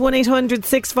 086 1800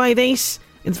 658.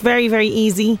 It's very, very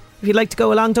easy. If you'd like to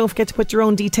go along, don't forget to put your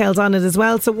own details on it as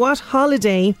well. So what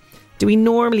holiday do we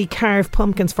normally carve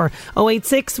pumpkins for?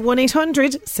 086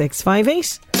 1800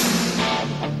 658.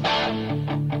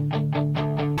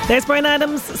 There's Bryan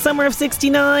Adams, Summer of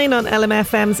 69 on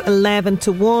LMFM's 11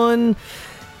 to 1.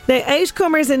 Now,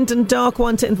 outcomers in Dundalk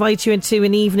want to invite you into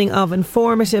an evening of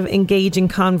informative, engaging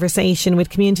conversation with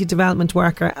community development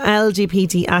worker,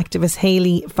 LGBT activist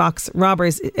Hayley Fox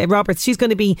Roberts. She's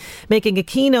going to be making a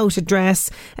keynote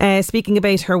address, speaking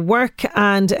about her work,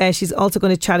 and she's also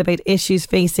going to chat about issues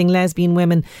facing lesbian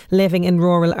women living in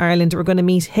rural Ireland. We're going to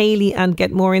meet Hayley and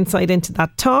get more insight into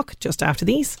that talk just after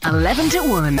these. 11 to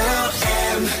 1.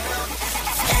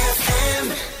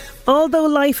 Although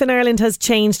life in Ireland has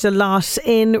changed a lot,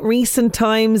 in recent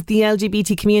times the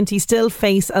LGBT community still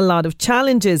face a lot of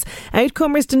challenges.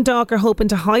 Outcomers Dundalk are hoping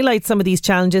to highlight some of these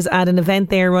challenges at an event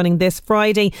they're running this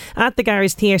Friday at the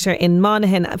Garage Theatre in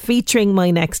Monaghan, featuring my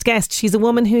next guest. She's a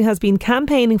woman who has been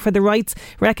campaigning for the rights,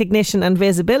 recognition and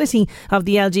visibility of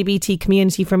the LGBT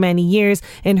community for many years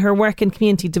in her work in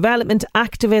community development,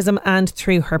 activism and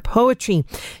through her poetry.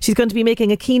 She's going to be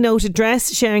making a keynote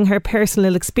address sharing her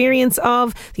personal experience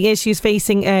of the issues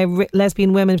facing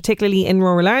lesbian women, particularly in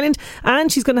rural Ireland,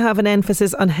 and she's going to have an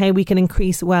emphasis on how we can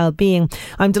increase well-being.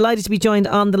 I'm delighted to be joined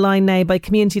on the line now by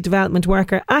community development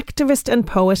worker, activist and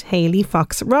poet Hayley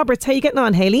Fox Roberts. How are you getting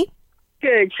on, Hayley?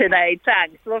 Good, Sinead,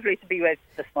 thanks. Lovely to be with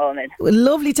you this morning.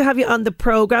 Lovely to have you on the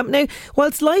programme. Now,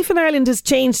 whilst life in Ireland has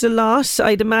changed a lot,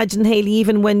 I'd imagine, Hayley,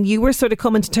 even when you were sort of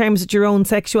coming to terms with your own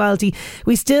sexuality,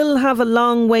 we still have a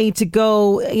long way to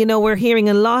go. You know, we're hearing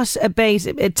a lot about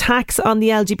attacks on the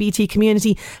LGBT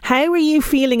community. How are you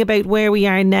feeling about where we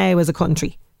are now as a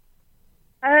country?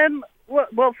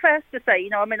 Well, first to say,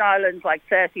 I'm in Ireland like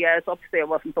 30 years. Obviously, I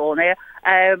wasn't born here.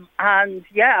 And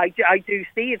yeah, I do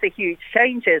see the huge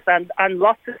changes, and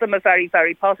lots of them are very,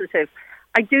 very positive.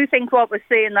 I do think what we're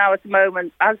seeing now at the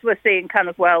moment, as we're seeing kind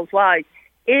of worldwide,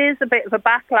 is a bit of a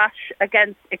backlash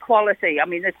against equality. I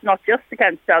mean, it's not just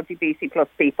against LGBT plus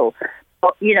people,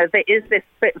 but, there is this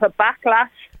bit of a backlash.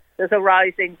 There's a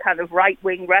rising kind of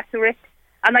right-wing rhetoric.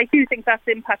 And I do think that's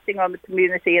impacting on the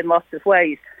community in lots of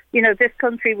ways. This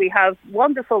country, we have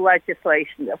wonderful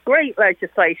legislation, great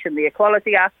legislation, the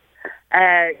Equality Act,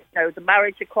 the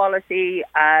Marriage Equality,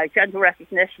 Gender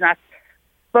Recognition Act.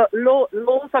 But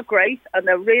laws are great and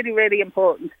they're really, really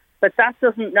important. But that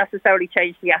doesn't necessarily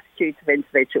change the attitudes of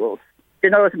individuals. Do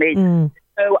you know what I mean? Mm.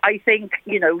 So I think,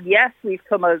 yes, we've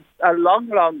come a long,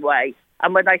 long way.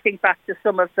 And when I think back to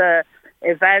some of the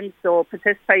events or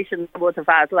participation I would have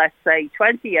had, let's say,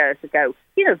 20 years ago,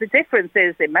 the difference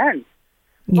is immense.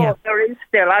 Yeah. But there is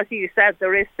still, as you said,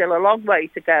 there is still a long way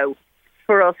to go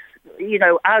for us,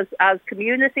 as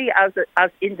community,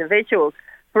 as individuals,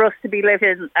 for us to be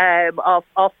living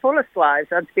our fullest lives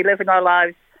and to be living our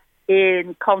lives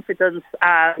in confidence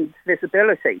and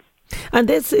visibility. And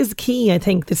this is key, I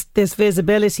think, this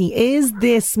visibility. Is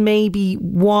this maybe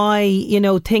why,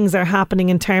 things are happening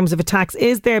in terms of attacks?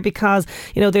 Is there because,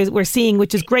 we're seeing,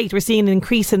 which is great, we're seeing an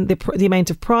increase in the amount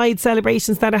of pride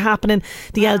celebrations that are happening.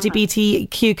 The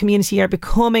LGBTQ community are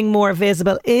becoming more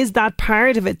visible. Is that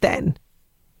part of it then?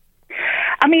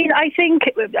 I mean, I think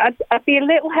I'd be a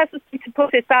little hesitant to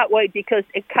put it that way because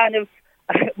it kind of,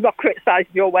 I'm not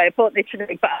criticising your way of putting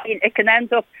it, but I mean, it can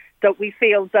end up that we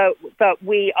feel that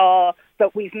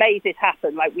we've made it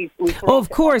happen. Like we've of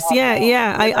course,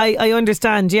 I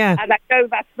understand, yeah. And I know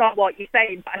that's not what you're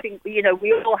saying, but I think, we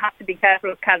all have to be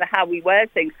careful of kind of how we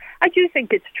word things. I do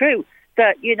think it's true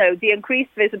that, the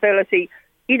increased visibility,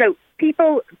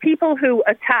 people who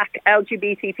attack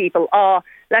LGBT people are,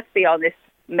 let's be honest,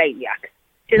 maniacs.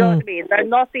 Do you know what I mean? They're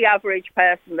not the average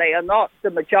person. They are not the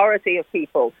majority of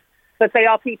people, but they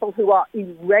are people who are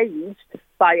enraged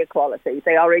by equality.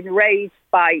 They are enraged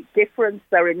by difference.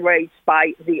 They're enraged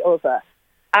by the other.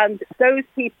 And those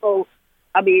people,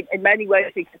 I mean, in many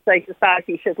ways we could say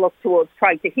society should look towards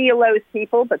trying to heal those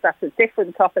people, but that's a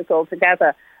different topic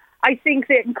altogether. I think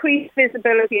the increased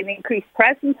visibility and increased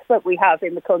presence that we have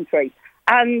in the country,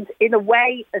 and in a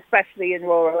way, especially in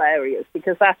rural areas,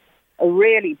 because that's a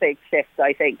really big shift,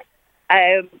 I think.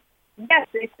 Yes,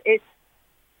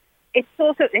 it's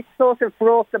sort of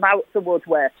brought them out the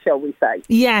woodwork, shall we say?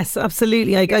 Yes,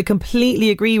 absolutely. I completely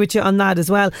agree with you on that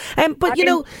as well. But can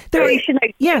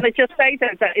I just say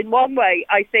that in one way,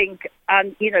 I think,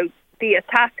 and the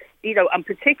attacks, and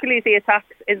particularly the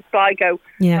attacks in Sligo,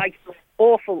 like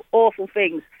awful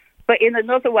things. But in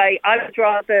another way, I would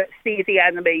rather see the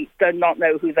enemy than not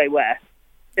know who they were.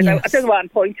 I don't know why I'm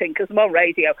pointing because I'm on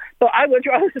radio, but I would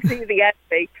rather see the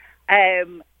enemy.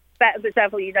 Better the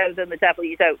devil you know than the devil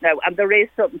you don't know, and there is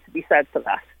something to be said for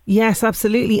that. Yes,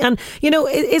 absolutely. And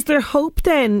is there hope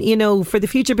then, for the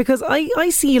future? Because I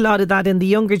see a lot of that in the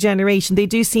younger generation. They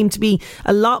do seem to be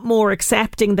a lot more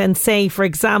accepting than, say, for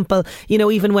example,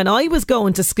 even when I was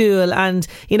going to school and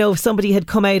if somebody had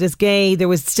come out as gay, there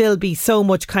would still be so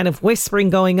much kind of whispering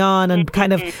going on and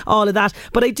kind of all of that.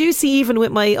 But I do see, even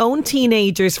with my own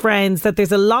teenagers friends, that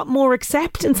there's a lot more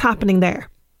acceptance happening there.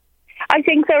 I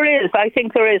think there is. I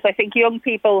think young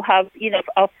people have,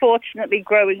 are fortunately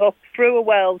growing up through a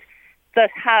world that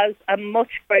has a much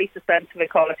greater sense of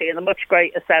equality and a much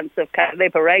greater sense of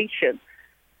liberation.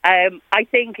 I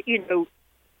think,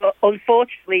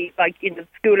 unfortunately, the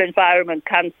school environment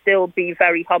can still be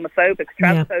very homophobic,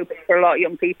 transphobic for a lot of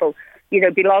young people.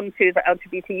 Belong to the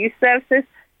LGBT youth services.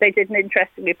 They did an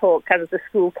interesting report, kind of the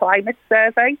school climate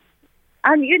survey.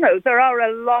 And, there are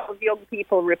a lot of young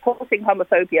people reporting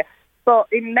homophobia. But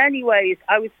in many ways,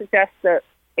 I would suggest that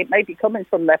it may be coming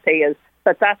from their peers,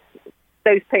 but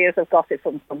those peers have got it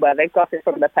from somewhere. They've got it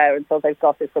from their parents or they've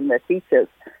got it from their teachers.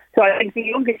 So I think the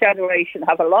younger generation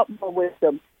have a lot more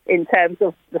wisdom in terms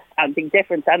of understanding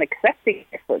difference and accepting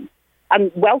difference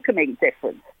and welcoming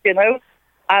difference,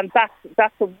 and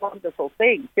that's a wonderful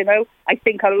thing, I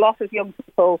think a lot of young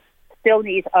people still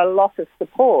need a lot of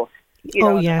support.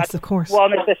 Yes, of course.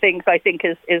 One of the things I think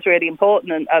is really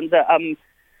important and that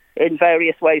in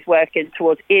various ways working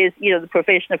towards is, the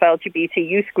provision of LGBT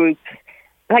youth groups,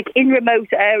 like in remote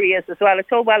areas as well. It's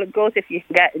all well and good if you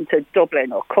can get into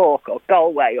Dublin or Cork or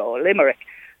Galway or Limerick.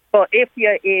 But if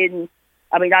you're in,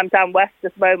 I'm down west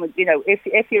at the moment,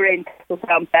 if you're in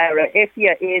Castletownbera, if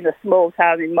you're in a small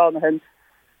town in Monaghan,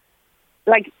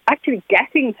 like actually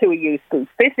getting to a youth group,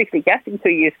 physically getting to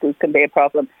a youth group can be a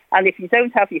problem. And if you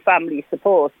don't have your family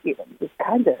support, it's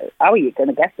kind of, how are you going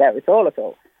to get there at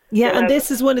all? Yeah, and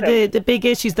this is one of the big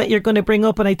issues that you're going to bring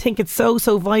up, and I think it's so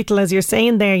vital, as you're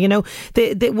saying there.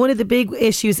 One of the big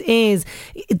issues is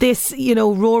this,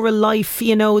 rural life,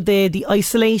 the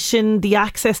isolation, the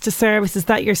access to services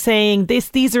that you're saying.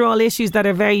 These are all issues that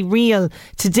are very real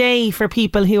today for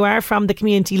people who are from the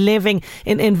community living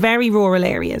in very rural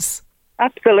areas.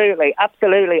 Absolutely.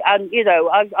 And,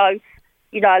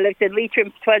 I lived in Leitrim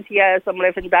for 20 years. I'm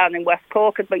living down in West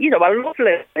Cork. But, I love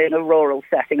living in a rural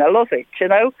setting. I love it,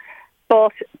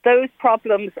 But those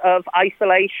problems of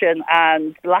isolation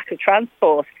and lack of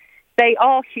transport, they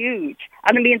are huge.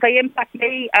 And, they impact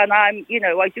me. And I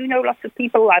do know lots of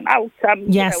people. I'm out. I'm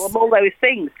all those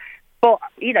things. But,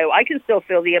 I can still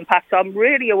feel the impact. I'm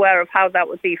really aware of how that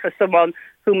would be for someone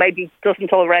who maybe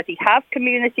doesn't already have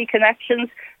community connections,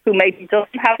 who maybe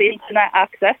doesn't have internet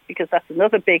access, because that's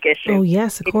another big issue. Oh,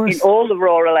 yes, of course. In all the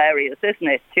rural areas, isn't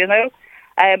it,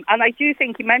 And I do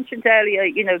think you mentioned earlier,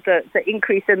 the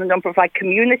increase in the number of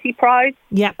community prides.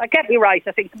 Yeah. Get me right,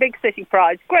 I think the big city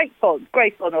prides, great fun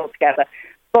altogether.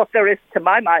 But to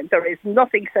my mind, there is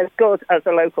nothing so good as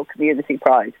a local community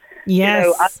pride.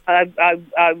 Yes.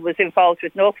 I was involved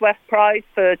with Northwest Pride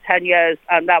for 10 years,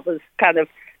 and that was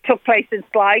took place in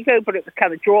Sligo, but it was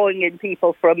kind of drawing in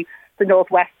people from the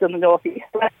northwest and the northeast,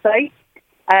 let's say.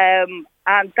 And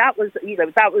that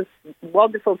was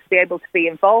wonderful to be able to be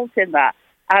involved in that.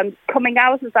 And coming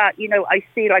out of that, I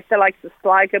see the likes of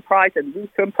Sligo Pride and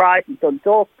Lutheran Pride and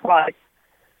Dundalk Pride.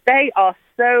 They are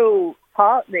so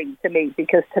heartening to me,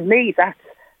 because to me that's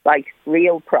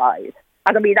real pride.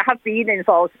 And I mean, I have been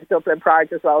involved in Dublin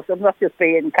Pride as well, so I'm not just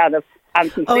being kind of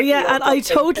anti. Oh yeah, and I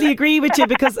totally agree with you,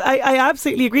 because I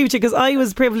absolutely agree with you, because I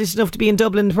was privileged enough to be in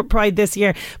Dublin Pride this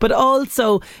year, but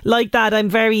also like that I'm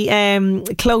very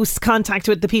close contact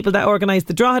with the people that organised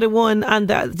the Drogheda one and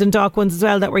the Dundalk ones as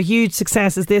well, that were huge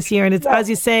successes this year. And it's, as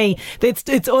you say,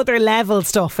 it's other level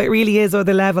stuff. It really is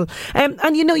other level.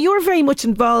 And you know, you're very much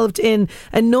involved in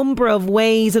a number of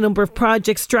ways, a number of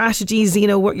projects, strategies. You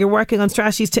know, you're working on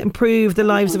strategies to improve the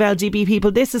lives of LGBT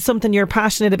people. This is something you're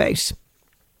passionate about.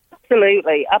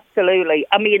 Absolutely.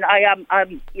 I mean,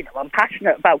 I'm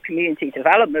passionate about community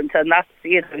development, and that's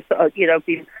been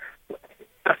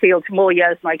a field for more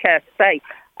years than I care to say.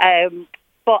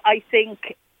 But I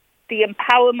think the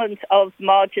empowerment of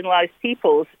marginalised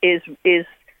peoples is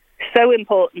so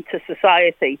important to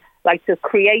society. Like, to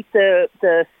create the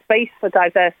space for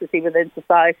diversity within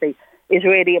society is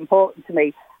really important to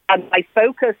me. And my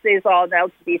focus is on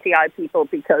LGBTI people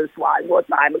because why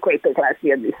wouldn't I? I'm a great big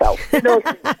lesbian myself. So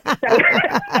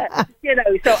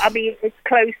I mean, it's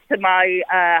close to my,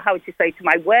 to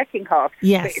my working heart.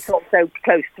 Yes. But it's also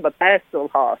close to my personal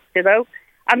heart, you know.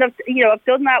 And I've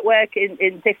done that work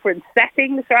in different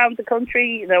settings around the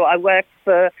country. You know, I worked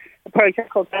for a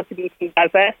project called LGBT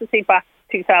Diversity back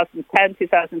 2010,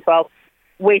 2012,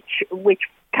 which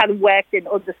kind of worked in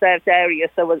underserved areas.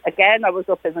 So again, I was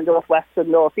up in the northwest and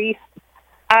northeast,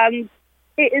 and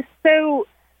it is so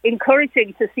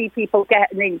encouraging to see people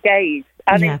getting engaged.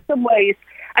 And in some ways,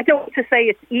 I don't want to say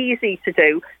it's easy to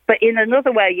do, but in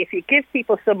another way, if you give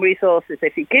people some resources,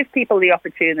 if you give people the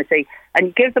opportunity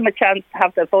and give them a chance to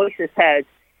have their voices heard,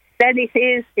 then it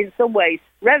is in some ways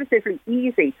relatively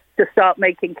easy to start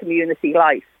making community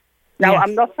life. Now,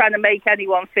 I'm not trying to make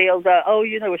anyone feel that,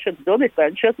 I should have done it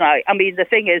then, shouldn't I? I mean, the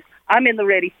thing is, I'm in the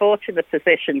really fortunate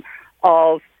position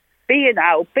of being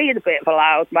out, being a bit of a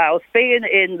loudmouth, being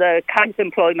in the kind of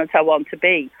employment I want to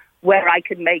be, where I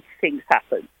can make things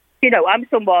happen. You know, I'm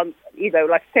someone, like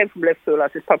I came from Liverpool,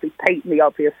 as is probably patently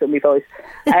obvious from my voice.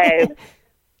 And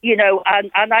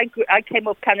I came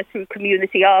up kind of through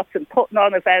community arts and putting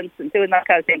on events and doing that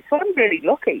kind of thing. So I'm really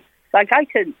lucky. Like, I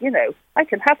can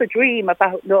have a dream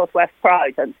about Northwest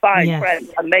Pride and find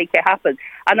friends and make it happen.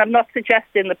 And I'm not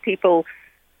suggesting that people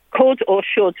could or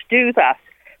should do that.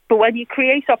 But when you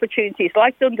create opportunities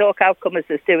like Dundalk Outcomers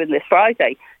is doing this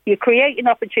Friday, you create an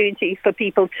opportunity for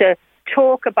people to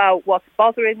talk about what's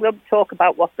bothering them, talk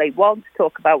about what they want,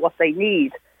 talk about what they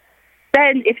need.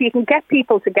 Then if you can get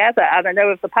people together, and I know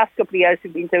over the past couple of years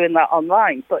we've been doing that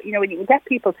online, but, when you can get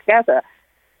people together,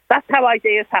 that's how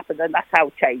ideas happen, and that's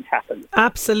how change happens.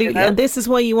 Absolutely. And this is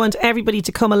why you want everybody to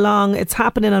come along. It's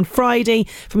happening on Friday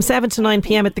from 7 to 9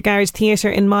 p.m. at the Garage Theatre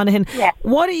in Monaghan. Yeah.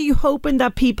 What are you hoping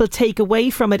that people take away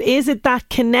from it? Is it that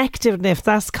connectiveness,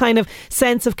 that kind of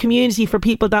sense of community for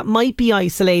people that might be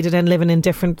isolated and living in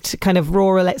different kind of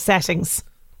rural settings?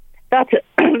 That's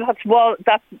what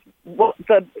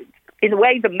in a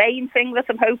way, the main thing that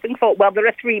I'm hoping for. Well, there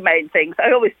are three main things.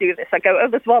 I always do this. I go,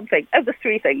 there's one thing. There's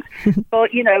three things.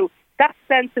 But, that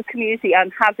sense of community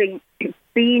and having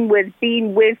been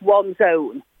with one's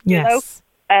own. Yes.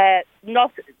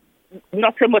 Not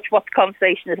so much what the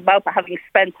conversation is about, but having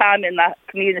spent time in that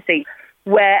community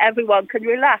where everyone can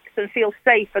relax and feel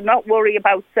safe and not worry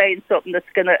about saying something that's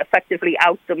going to effectively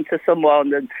out them to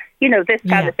someone. And, this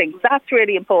kind of thing. That's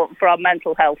really important for our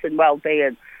mental health and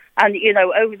well-being. And,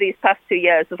 over these past 2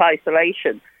 years of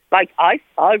isolation,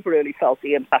 I've really felt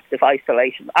the impact of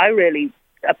isolation. I really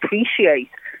appreciate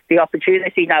the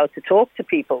opportunity now to talk to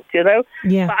people,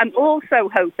 Yeah. But I'm also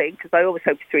hoping, because I always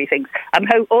hope for three things, I'm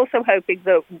also hoping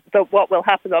that what will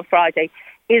happen on Friday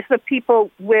is that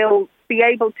people will be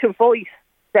able to voice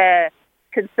their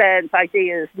concerns,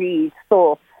 ideas, needs,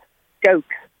 thoughts,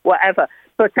 jokes, whatever,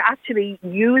 but to actually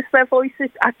use their voices,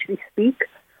 actually speak.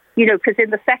 Because in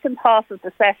the second half of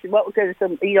the session, what we're going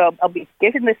to do, I'll be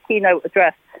giving this keynote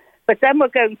address, but then we're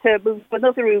going to move to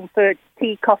another room for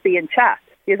tea, coffee and chat,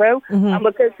 Mm-hmm. And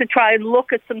we're going to try and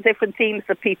look at some different themes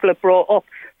that people have brought up.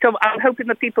 So I'm hoping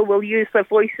that people will use their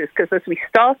voices, because as we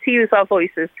start to use our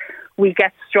voices, we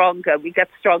get stronger. We get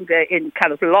stronger in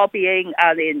kind of lobbying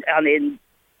and in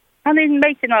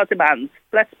making our demands.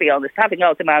 Let's be honest, having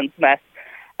our demands met.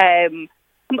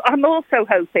 I'm also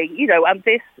hoping, and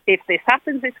if this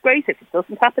happens, it's great. If it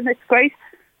doesn't happen, it's great.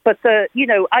 But,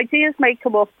 ideas may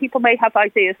come up. People may have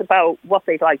ideas about what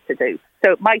they'd like to do.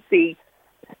 So it might be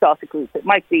start a group. It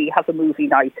might be have a movie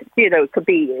night. It could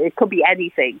be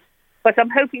anything. But I'm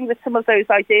hoping that some of those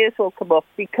ideas will come up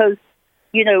because,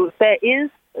 there is,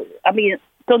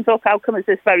 Dundalk Outcomers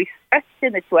is very stretched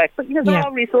in its work, but, there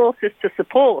are resources to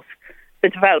support the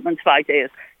development of ideas.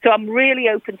 So I'm really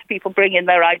open to people bringing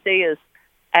their ideas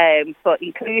but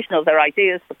inclusion of their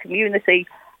ideas for community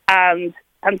and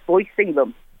voicing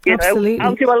them. You Absolutely. know,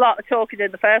 I'll do a lot of talking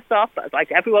in the first half, but I'd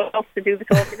like everyone else to do the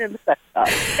talking in the second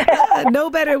half.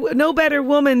 No better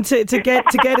woman to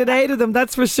get it out of them,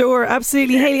 that's for sure.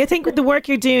 Absolutely. Hayley, I think the work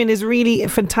you're doing is really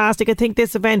fantastic. I think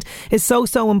this event is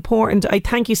so important. I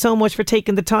thank you so much for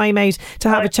taking the time out to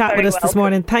have a chat with us this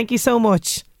morning. Thank you so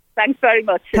much. Thanks very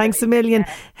much. Thanks a million.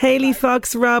 Hayley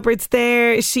Fox Roberts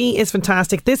there. She is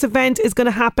fantastic. This event is going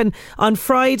to happen on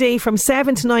Friday from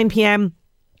 7 to 9 p.m.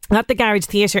 at the Garage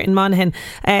Theatre in Monaghan.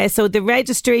 So the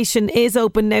registration is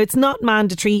open now. It's not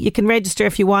mandatory. You can register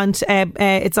if you want.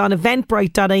 It's on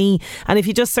eventbrite.ie, and if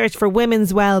you just search for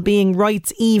Women's Wellbeing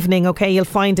Rights Evening, okay, you'll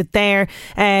find it there.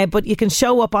 But you can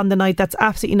show up on the night. That's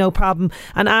absolutely no problem.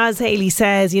 And as Hayley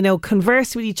says, you know,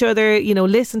 converse with each other, you know,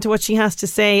 listen to what she has to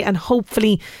say, and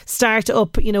hopefully start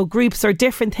up, you know, groups or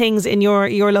different things in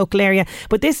your local area.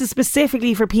 But this is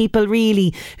specifically for people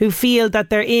really who feel that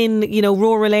they're in, you know,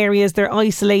 rural areas, they're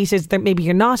isolated, that maybe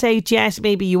you're not out yet,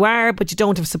 maybe you are but you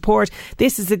don't have support.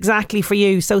 This is exactly for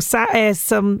you. So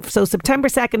September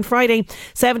 2nd, Friday,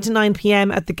 7 to 9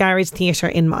 p.m. at the Garage Theatre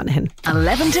in Monaghan.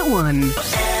 11 to 1.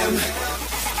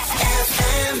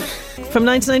 From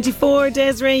 1994,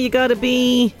 Desiree, you gotta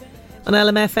be on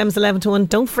LMFM's 11 to 1.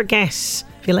 Don't forget,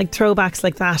 if you like throwbacks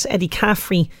like that, Eddie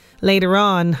Caffrey later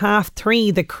on,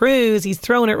 3:30, The Cruise. He's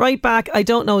throwing it right back. I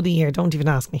don't know the year, don't even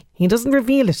ask me. He doesn't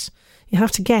reveal it. You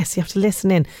have to guess, you have to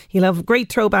listen in. He'll have great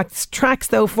throwback tracks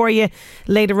though for you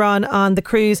later on The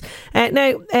Cruise.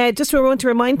 Now, just want to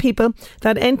remind people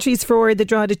that entries for the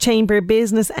Drogheda Chamber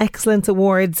Business Excellence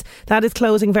Awards, that is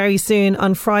closing very soon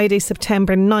on Friday,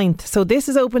 September 9th. So this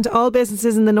is open to all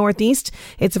businesses in the North East.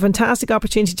 It's a fantastic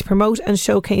opportunity to promote and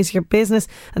showcase your business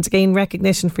and to gain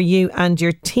recognition for you and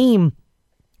your team.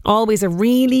 Always a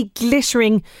really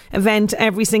glittering event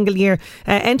every single year.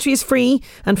 Entry is free,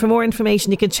 and for more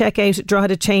information you can check out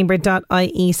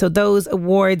droghedachamber.ie. So those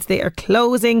awards, they are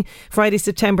closing Friday,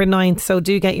 September 9th, so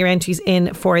do get your entries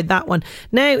in for that one.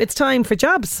 Now it's time for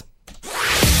jobs.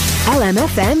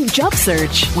 LMFM Job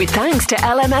Search, with thanks to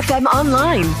LMFM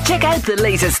Online. Check out the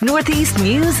latest Northeast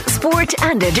news, sport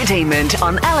and entertainment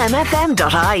on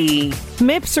lmfm.ie.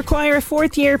 MIPS require a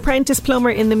 4th-year apprentice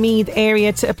plumber in the Meath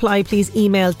area. To apply, please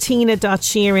email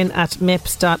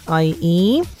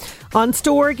tina.sheeran@mips.ie. On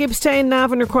Store, Gibbstown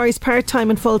Navan requires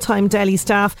part-time and full-time deli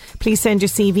staff. Please send your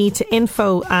CV to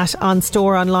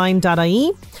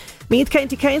info@onstoreonline.ie. Meath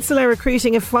County Council are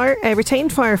recruiting a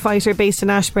retained firefighter based in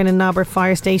Ashburn and Nobber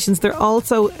fire stations. They're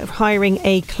also hiring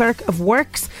a clerk of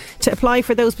works. To apply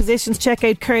for those positions, check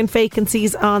out current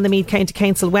vacancies on the Meath County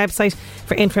Council website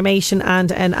for information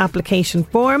and an application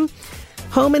form.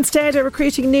 Home Instead are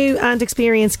recruiting new and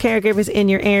experienced caregivers in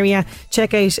your area.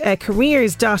 Check out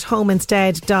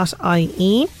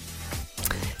careers.homeinstead.ie.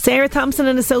 Sarah Thompson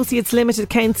and Associates Limited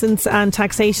Accountants and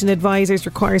Taxation Advisors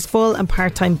requires full and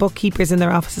part-time bookkeepers in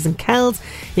their offices in Kells.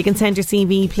 You can send your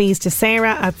CV please to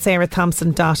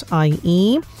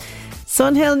sarah@sarahthompson.ie.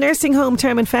 Sunhill Nursing Home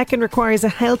Termonfeckin requires a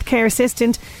healthcare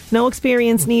assistant. No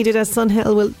experience needed, as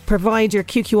Sunhill will provide your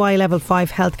QQI Level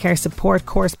 5 healthcare support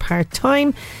course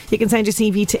part-time. You can send your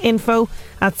CV to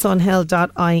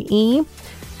info@sunhill.ie.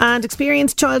 And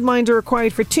experienced childminder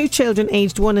required for 2 children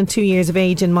aged 1 and 2 years of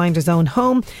age in Minder's Own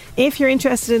Home. If you're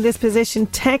interested in this position,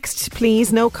 text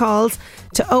please, no calls,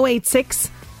 to 086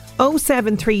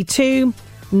 0732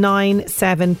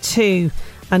 972.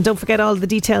 And don't forget, all the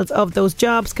details of those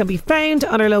jobs can be found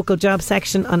on our local job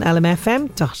section on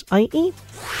lmfm.ie.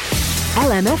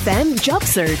 LMFM Job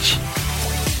Search.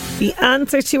 The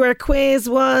answer to our quiz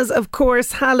was, of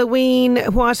course, Halloween.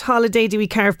 What holiday do we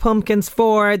carve pumpkins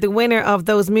for? The winner of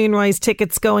those Moonrise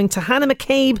tickets going to Hannah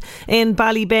McCabe in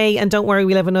Ballybay. And don't worry,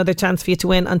 we'll have another chance for you to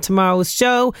win on tomorrow's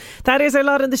show. That is our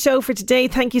lot on the show for today.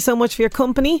 Thank you so much for your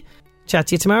company. Chat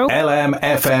to you tomorrow.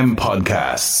 LMFM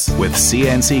Podcasts. With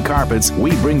CNC Carpets, we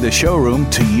bring the showroom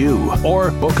to you. Or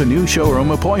book a new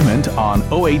showroom appointment on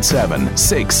 087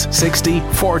 660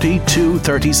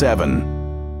 4237.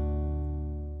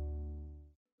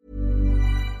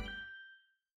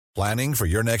 Planning for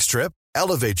your next trip?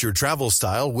 Elevate your travel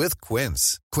style with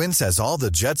Quince. Quince has all the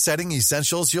jet-setting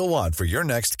essentials you'll want for your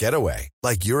next getaway,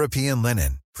 like European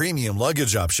linen, premium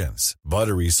luggage options,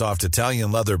 buttery soft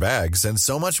Italian leather bags, and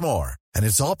so much more. And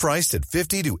it's all priced at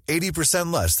 50 to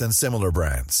 80% less than similar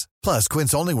brands. Plus,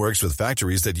 Quince only works with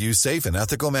factories that use safe and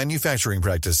ethical manufacturing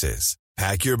practices.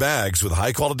 Pack your bags with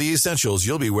high-quality essentials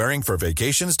you'll be wearing for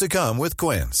vacations to come with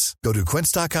Quince. Go to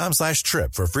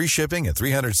quince.com/trip for free shipping and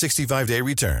 365-day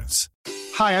returns.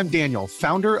 Hi, I'm Daniel,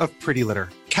 founder of Pretty Litter.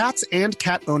 Cats and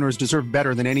cat owners deserve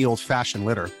better than any old-fashioned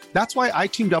litter. That's why I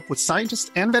teamed up with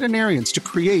scientists and veterinarians to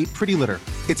create Pretty Litter.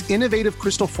 Its innovative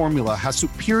crystal formula has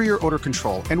superior odor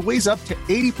control and weighs up to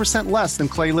 80% less than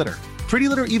clay litter. Pretty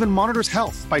Litter even monitors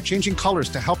health by changing colors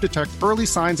to help detect early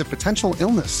signs of potential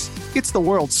illness. It's the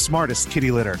world's smartest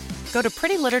kitty litter. Go to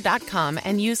prettylitter.com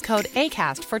and use code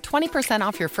ACAST for 20%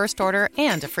 off your first order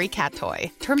and a free cat toy.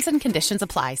 Terms and conditions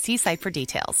apply. See site for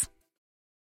details.